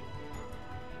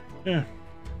 Yeah.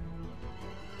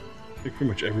 I think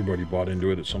pretty much everybody bought into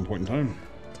it at some point in time.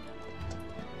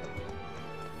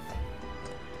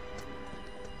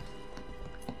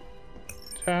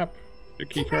 Tap. The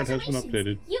keycard has been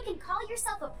updated. You can call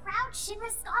yourself a proud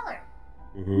Shinra scholar.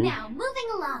 Mm-hmm. Now, moving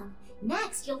along.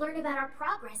 Next, you'll learn about our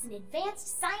progress in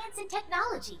advanced science and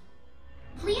technology.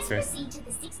 Please proceed to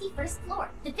the 61st floor,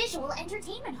 the Visual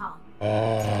Entertainment Hall.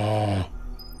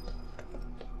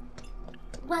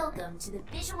 Welcome to the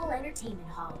Visual Entertainment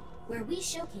Hall, where we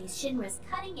showcase Shinra's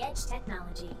cutting-edge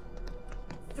technology.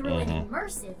 Through an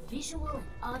immersive visual and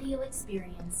audio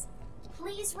experience,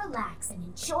 please relax and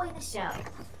enjoy the show.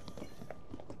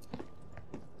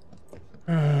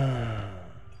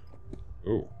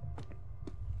 Oh.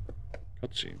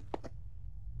 Cutscene.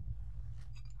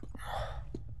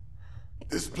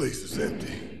 This place is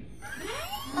empty.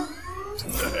 What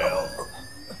the hell?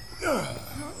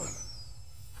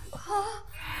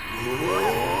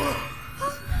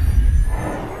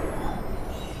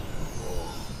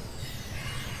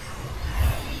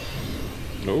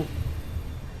 No.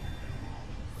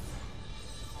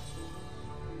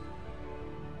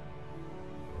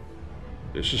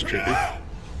 This is trippy.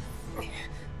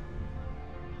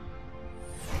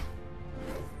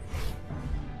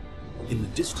 In the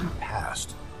distant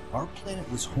past, our planet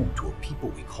was home to a people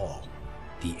we call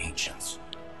the Ancients.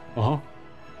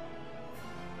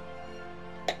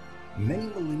 Many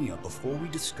millennia before we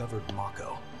discovered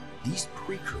Mako, these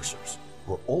precursors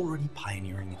were already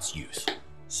pioneering its use.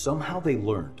 Somehow they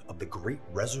learned of the great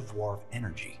reservoir of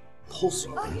energy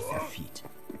pulsing beneath their feet.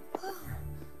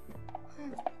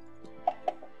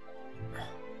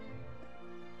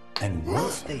 And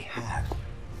once they had,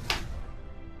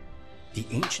 the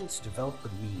Ancients developed the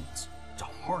means to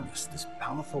harness this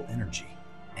bountiful energy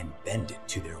and bend it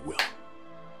to their will.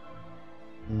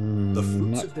 The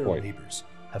fruits of their labors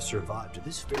have survived to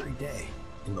this very day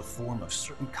in the form of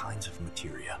certain kinds of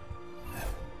materia.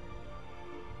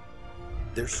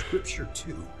 Their scripture,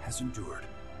 too, has endured.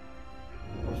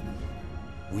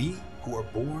 We who are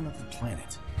born of the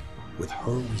planet, with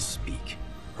her we speak,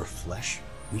 her flesh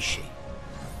we shape.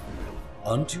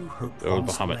 Unto her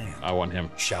promised land I want him.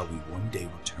 shall we one day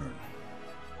return.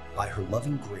 By her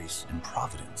loving grace and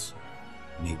providence,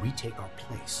 may we take our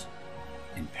place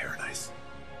in paradise.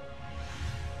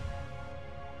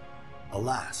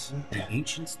 Alas, the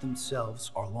ancients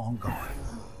themselves are long gone.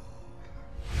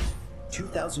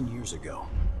 2,000 years ago,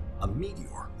 a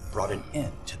meteor brought an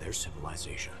end to their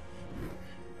civilization.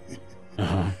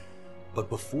 But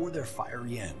before their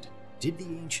fiery end, did the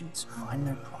ancients find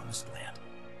their promised land?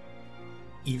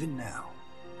 Even now,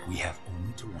 we have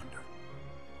only to wonder.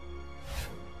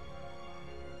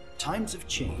 Times have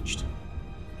changed,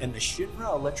 and the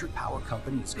Shinra Electric Power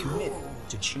Company is committed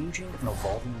to changing and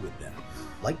evolving with them.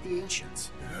 Like the ancients,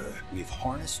 we've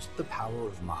harnessed the power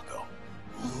of Mako.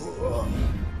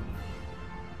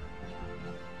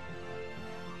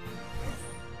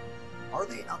 Are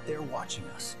they out there watching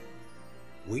us,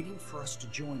 waiting for us to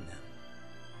join them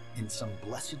in some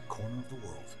blessed corner of the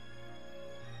world?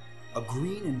 A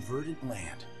green and verdant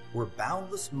land where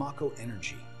boundless Mako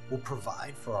energy will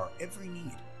provide for our every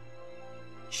need.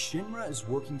 Shinra is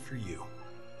working for you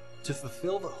to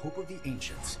fulfill the hope of the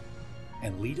ancients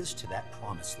and lead us to that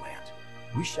promised land.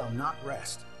 We shall not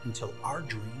rest until our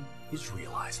dream is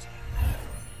realized.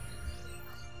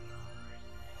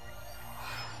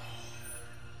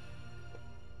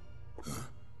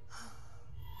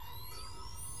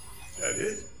 That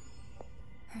it?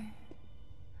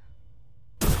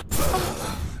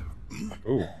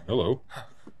 Oh, hello.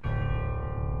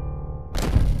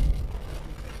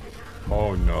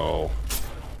 Oh no.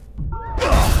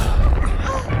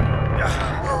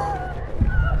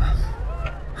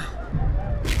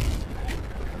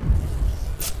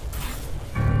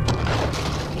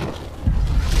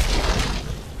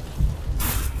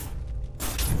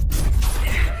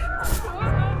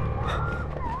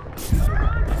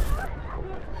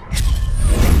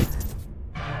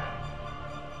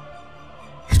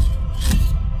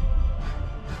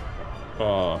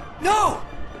 No!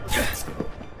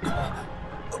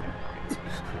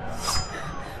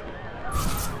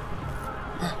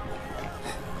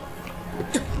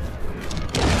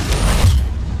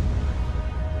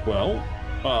 Well,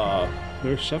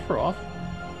 there's Sephiroth.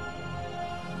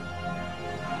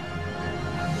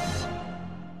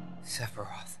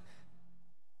 Sephiroth.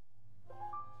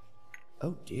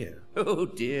 Oh dear. Oh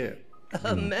dear.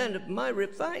 A man of my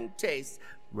refined taste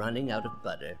running out of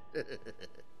butter.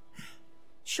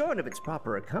 Short of its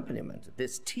proper accompaniment,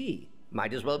 this tea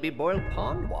might as well be boiled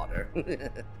pond water.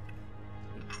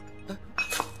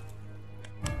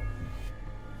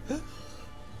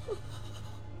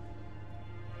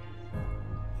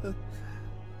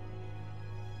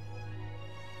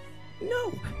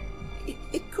 No,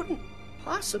 it couldn't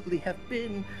possibly have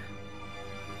been.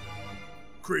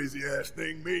 Crazy ass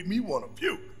thing made me want to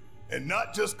puke. And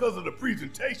not just because of the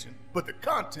presentation, but the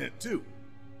content too.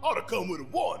 Ought to come with a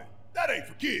warning. That ain't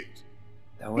for kids.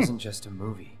 That wasn't just a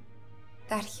movie.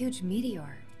 That huge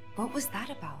meteor, what was that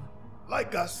about?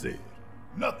 Like I said,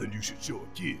 nothing you should show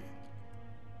a kid.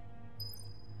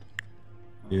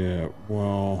 Yeah,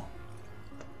 well...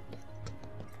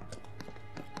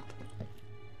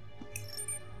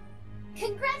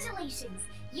 Congratulations!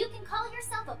 You can call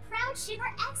yourself a proud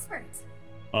Shinra expert.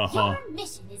 Uh-huh. Your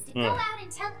mission is to go out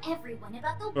and tell everyone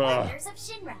about the wonders of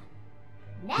Shinra.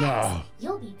 Next,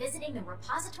 you'll be visiting the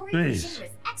repository for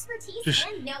Shinra's expertise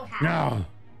and know-how. No.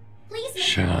 Please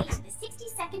make your way to the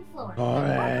 62nd floor of the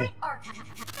corporate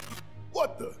archive.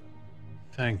 What the?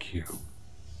 Thank you.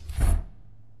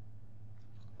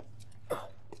 Who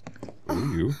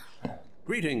are you?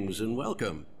 Greetings and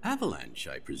welcome. Avalanche,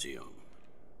 I presume.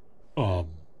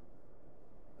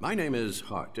 My name is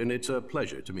Hart, and it's a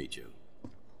pleasure to meet you.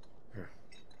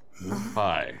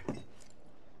 Hi.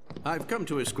 I've come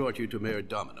to escort you to Mayor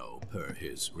Domino, per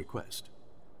his request.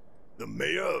 The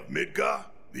mayor of Midgar?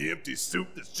 The empty suit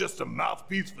that's just a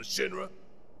mouthpiece for Shinra?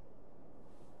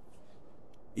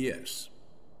 Yes.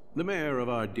 The mayor of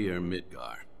our dear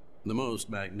Midgar. The most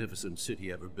magnificent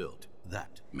city ever built.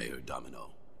 That Mayor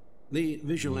Domino. The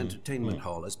visual entertainment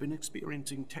hall has been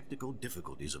experiencing technical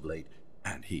difficulties of late,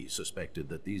 and he suspected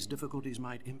that these difficulties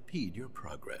might impede your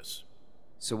progress.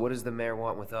 So what does the mayor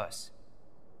want with us?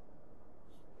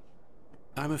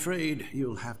 I'm afraid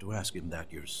you'll have to ask him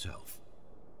that yourself.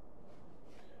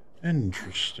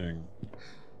 Interesting.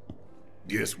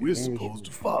 Guess we're supposed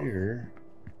to follow. Here.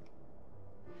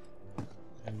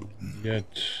 And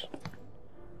yet,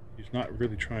 he's not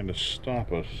really trying to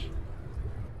stop us.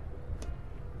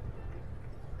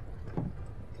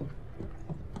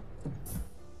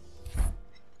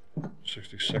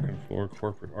 '62nd floor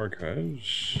corporate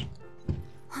archives.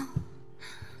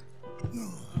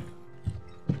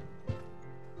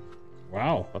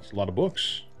 Wow, that's a lot of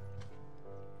books.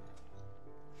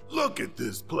 Look at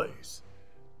this place.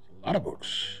 A lot of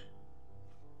books.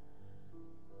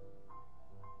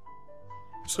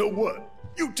 So what?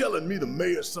 You telling me the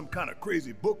mayor's some kind of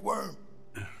crazy bookworm?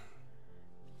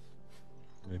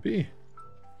 Maybe.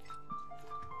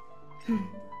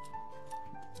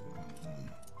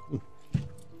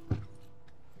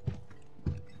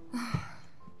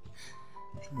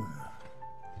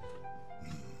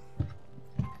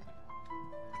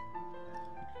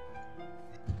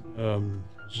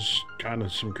 Just kind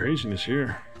of some craziness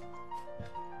here.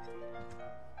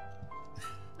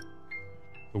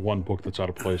 The one book that's out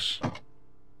of place.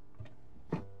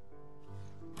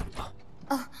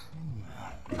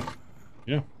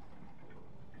 Yeah.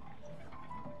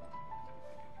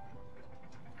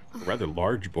 A rather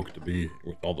large book to be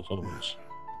with all those other ones.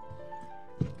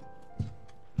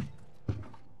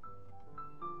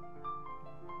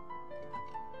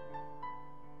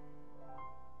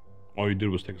 All you did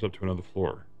was take us up to another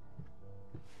floor.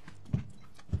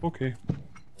 Okay.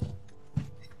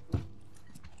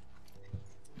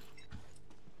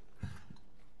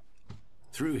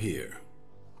 through here.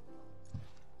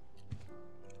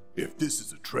 If this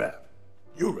is a trap,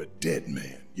 you're a dead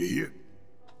man, you hear?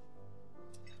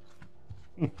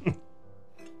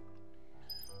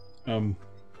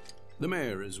 The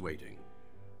mayor is waiting.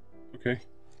 Okay,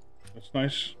 that's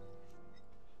nice.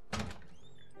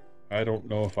 I don't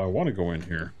know if I want to go in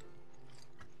here.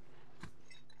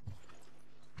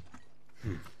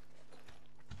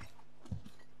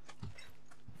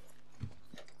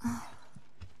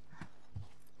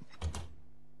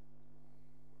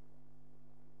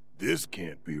 This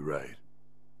can't be right.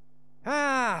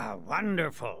 Ah,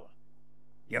 wonderful.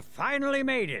 You finally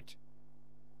made it.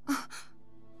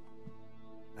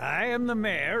 I am the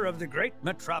mayor of the great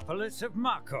metropolis of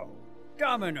Mako.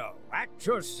 Domino, at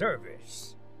your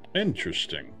service.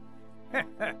 Interesting.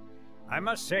 I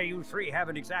must say you three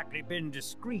haven't exactly been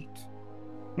discreet.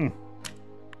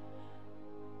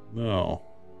 No.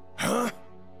 Huh?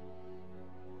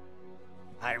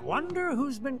 I wonder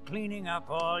who's been cleaning up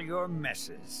all your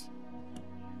messes.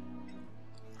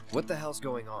 What the hell's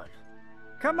going on?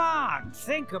 Come on,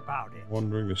 think about it.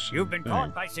 Wondering the same You've been thing.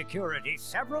 caught by security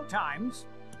several times,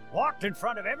 walked in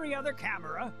front of every other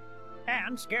camera,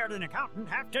 and scared an accountant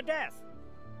half to death.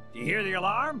 Do you hear the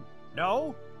alarm?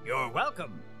 No? You're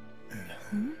welcome.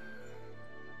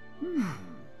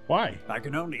 Why? I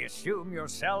can only assume your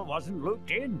cell wasn't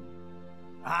looped in.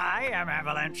 I am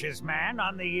Avalanche's man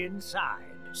on the inside.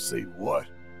 Say what?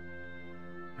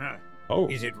 Huh. Oh.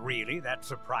 Is it really that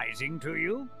surprising to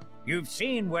you? You've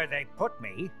seen where they put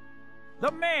me.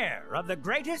 The mayor of the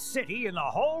greatest city in the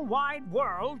whole wide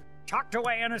world, tucked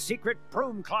away in a secret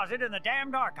broom closet in the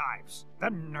damned archives. The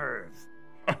nerve.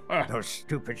 Those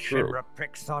stupid Shinra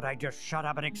pricks thought I'd just shut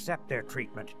up and accept their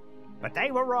treatment. But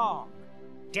they were wrong.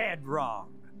 Dead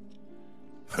wrong.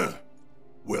 Huh.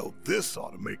 Well, this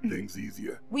ought to make things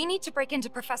easier. We need to break into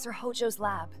Professor Hojo's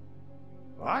lab.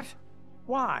 What?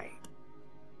 Why?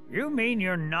 You mean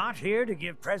you're not here to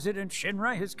give President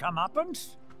Shinra his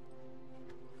comeuppance?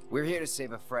 We're here to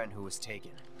save a friend who was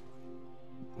taken.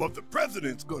 But the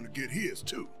president's gonna get his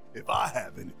too, if I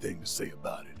have anything to say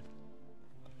about it.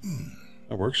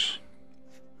 That works.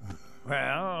 Well,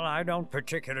 I don't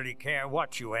particularly care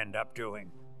what you end up doing,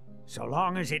 so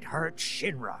long as it hurts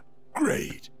Shinra.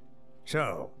 Great.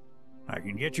 So, I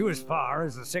can get you as far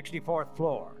as the 64th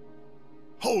floor.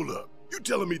 Hold up. You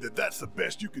telling me that that's the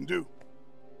best you can do?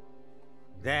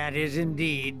 That is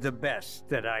indeed the best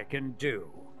that I can do.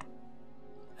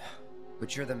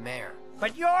 But you're the mayor.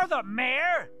 But you're the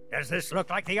mayor? Does this look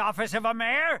like the office of a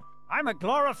mayor? I'm a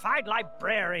glorified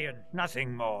librarian,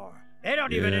 nothing more. They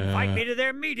don't even invite me to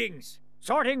their meetings.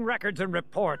 Sorting records and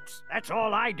reports, that's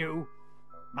all I do.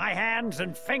 My hands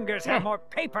and fingers have more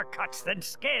paper cuts than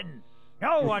skin.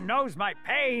 No one knows my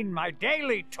pain, my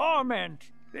daily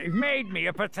torment. They've made me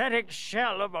a pathetic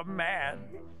shell of a man.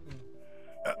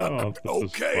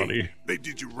 Okay, they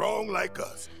did you wrong like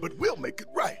us, but we'll make it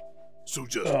right. So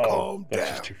just calm down.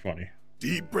 That's just too funny.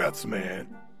 Deep breaths,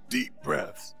 man. Deep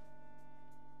breaths.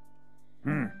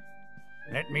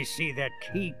 Let me see that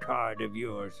key card of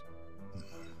yours.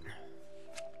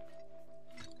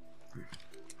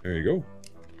 There you go.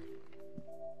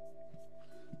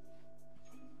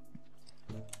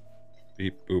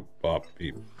 Beep boop bop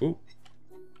beep boop.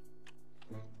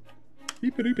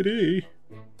 Beep-a-doop-a-dee.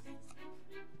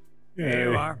 Here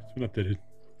you are. It's been updated.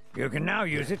 You can now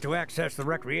use it to access the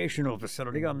recreational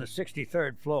facility on the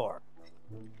 63rd floor.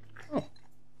 Oh.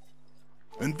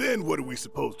 And then what are we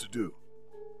supposed to do?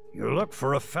 You look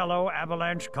for a fellow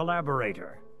Avalanche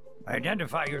collaborator.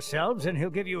 Identify yourselves and he'll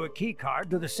give you a key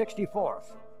card to the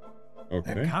 64th.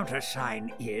 Okay. The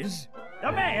countersign is...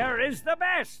 The mayor is the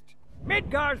best!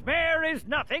 Midgar's mayor is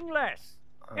nothing less.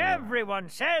 Everyone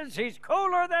says he's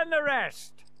cooler than the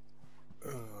rest.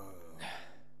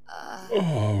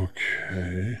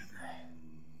 Okay.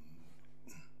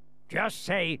 Just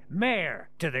say mayor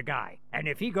to the guy, and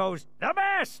if he goes the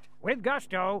best with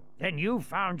gusto, then you've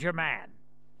found your man.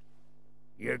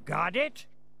 You got it?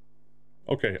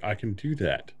 Okay, I can do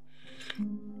that.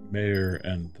 Mayor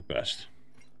and the best.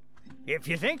 If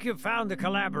you think you've found the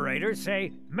collaborator,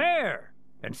 say mayor,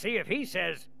 and see if he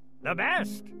says the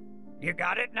best. You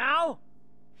got it now?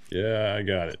 Yeah, I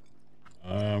got it.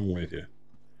 I'm with you.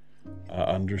 I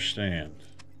understand.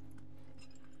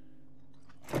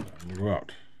 I'm gonna go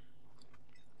out.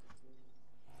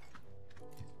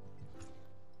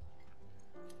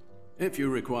 If you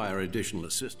require additional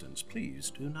assistance, please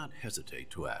do not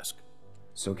hesitate to ask.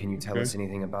 So can you tell us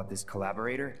anything about this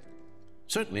collaborator?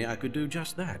 Certainly I could do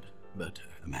just that, but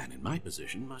a man in my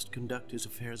position must conduct his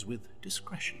affairs with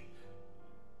discretion.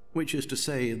 Which is to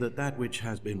say that which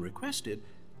has been requested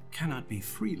cannot be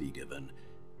freely given,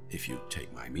 if you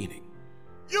take my meaning.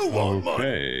 You want money!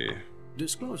 Okay.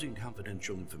 Disclosing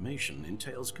confidential information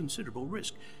entails considerable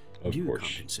risk. Of Due course.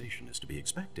 compensation is to be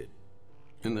expected.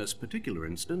 In this particular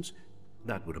instance,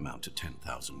 that would amount to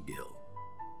 10,000 gil.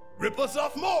 Rip us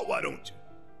off more, why don't you?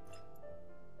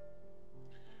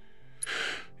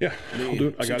 Yeah, I'll do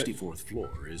it. I got it. The 64th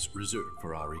floor is reserved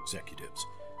for our executives.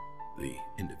 The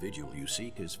individual you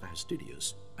seek is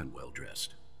fastidious and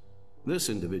well-dressed. This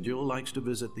individual likes to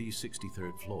visit the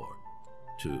 63rd floor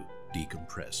to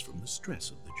decompress from the stress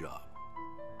of the job.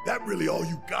 That really all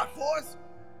you got for us?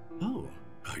 Oh,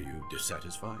 are you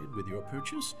dissatisfied with your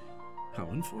purchase? How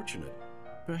unfortunate.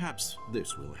 Perhaps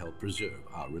this will help preserve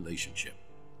our relationship.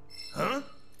 Huh?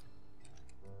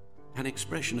 An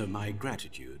expression of my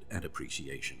gratitude and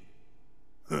appreciation.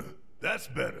 Huh, that's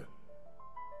better.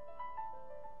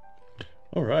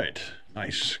 All right,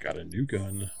 nice. Got a new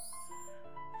gun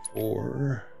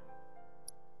for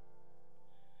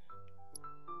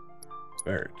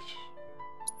Barrett.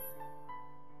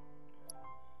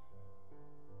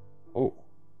 Oh,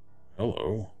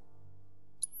 hello.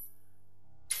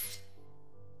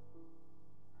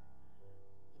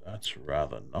 That's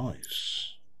rather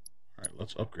nice. All right,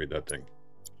 let's upgrade that thing.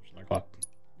 There's 9 o'clock.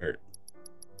 Barrett.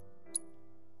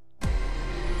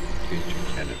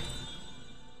 KG cannon.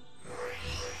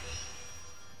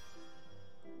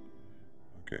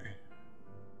 Okay.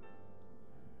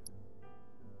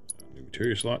 New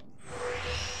materia slot.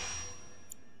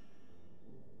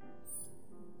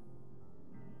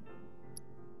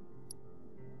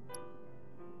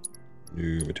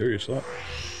 New materia slot.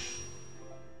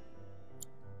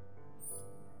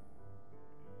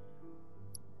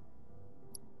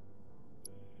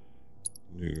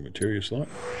 New materia slot.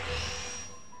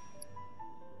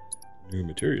 New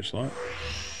materia slot.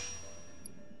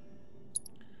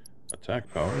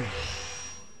 Attack power.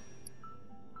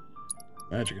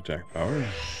 Magic attack power.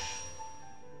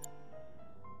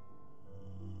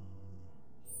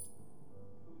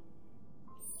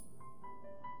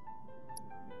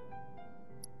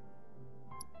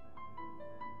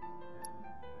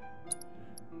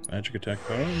 Magic attack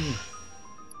power.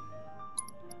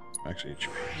 Max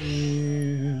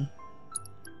HP.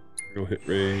 Critical hit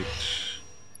rate.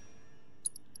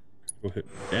 Critical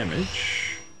hit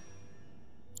damage.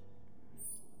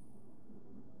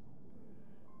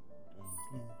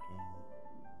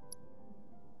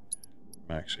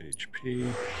 Max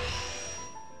HP.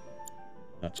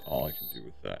 That's all I can do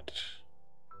with that.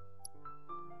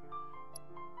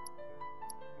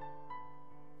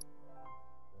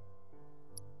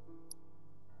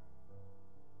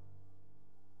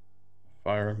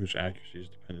 Fire whose accuracy is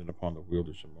dependent upon the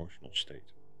wielder's emotional state.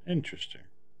 Interesting.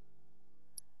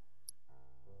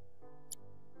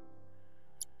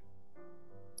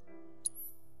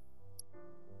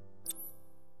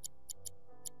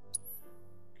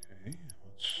 Okay,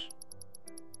 let's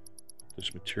put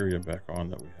this materia back on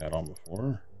that we had on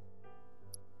before.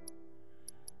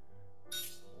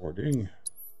 Hoarding.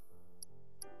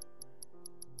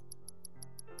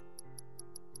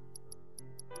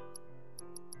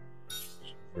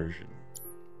 Version.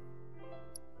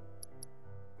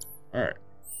 All right.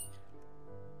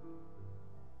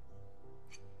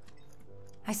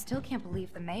 I still can't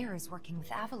believe the mayor is working with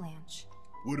Avalanche.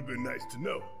 Would have been nice to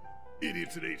know.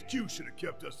 Idiots at HQ should have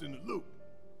kept us in the loop.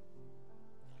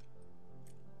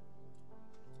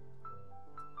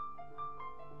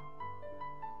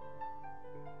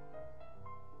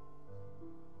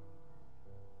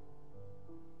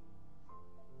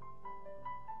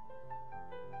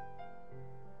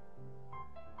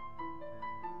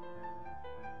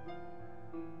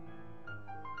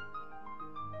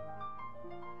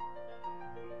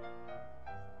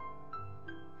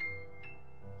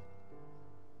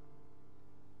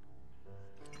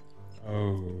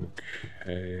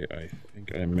 Okay, I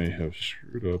think I may have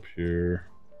screwed up here.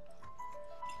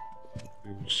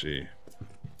 We will see.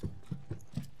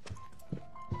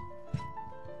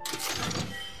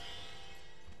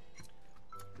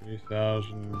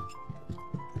 $3,000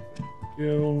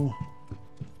 gil.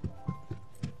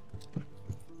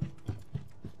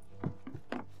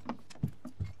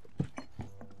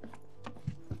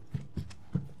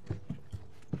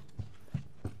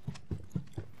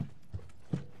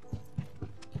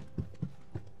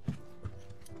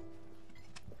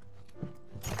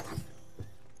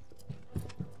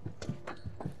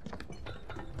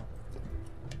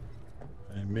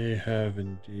 Have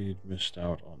indeed missed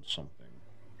out on something.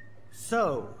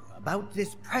 So, about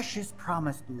this precious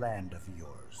promised land of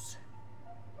yours.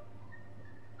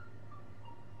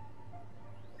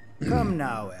 Come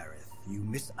now, Aerith. You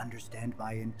misunderstand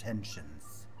my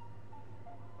intentions.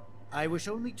 I wish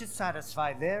only to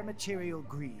satisfy their material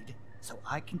greed, so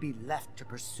I can be left to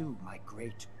pursue my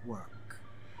great work.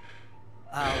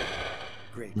 Our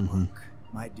great work,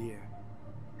 my dear.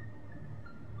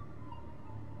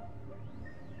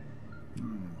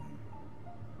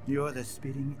 You're the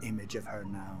spitting image of her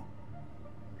now.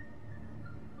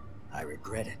 I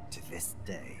regret it to this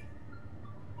day.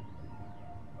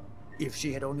 If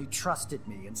she had only trusted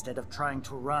me instead of trying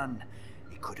to run,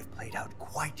 it could have played out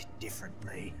quite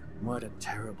differently. What a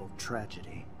terrible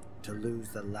tragedy, to lose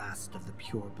the last of the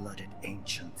pure-blooded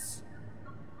ancients.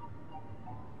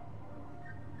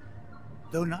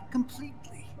 Though not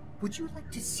completely, would you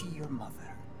like to see your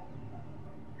mother?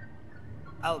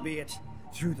 Albeit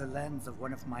through the lens of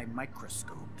one of my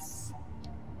microscopes.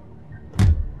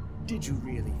 Did you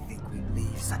really think we'd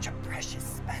leave such a precious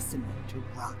specimen to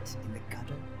rot in the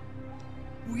gutter?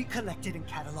 We collected and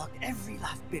cataloged every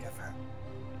last bit of her.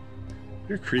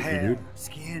 You're creepy, Hair, dude.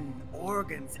 skin,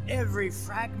 organs, every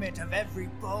fragment of every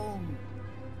bone.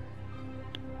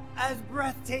 As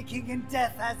breathtaking in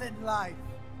death as in life.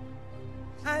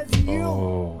 As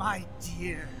you, my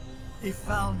dear.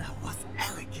 Ifalna was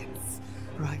elegance,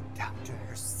 right down to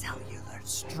her cellular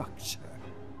structure.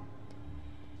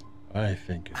 I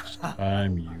think it's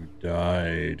time you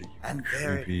died, you And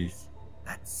there it creepy. is,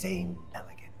 that same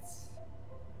elegance.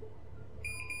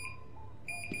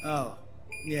 Oh,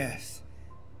 yes.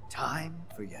 Time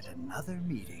for yet another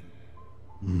meeting.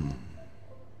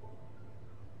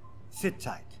 Sit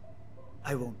tight.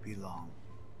 I won't be long.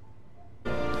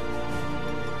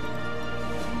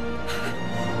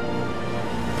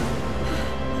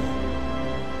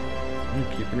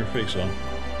 Keeping her face on.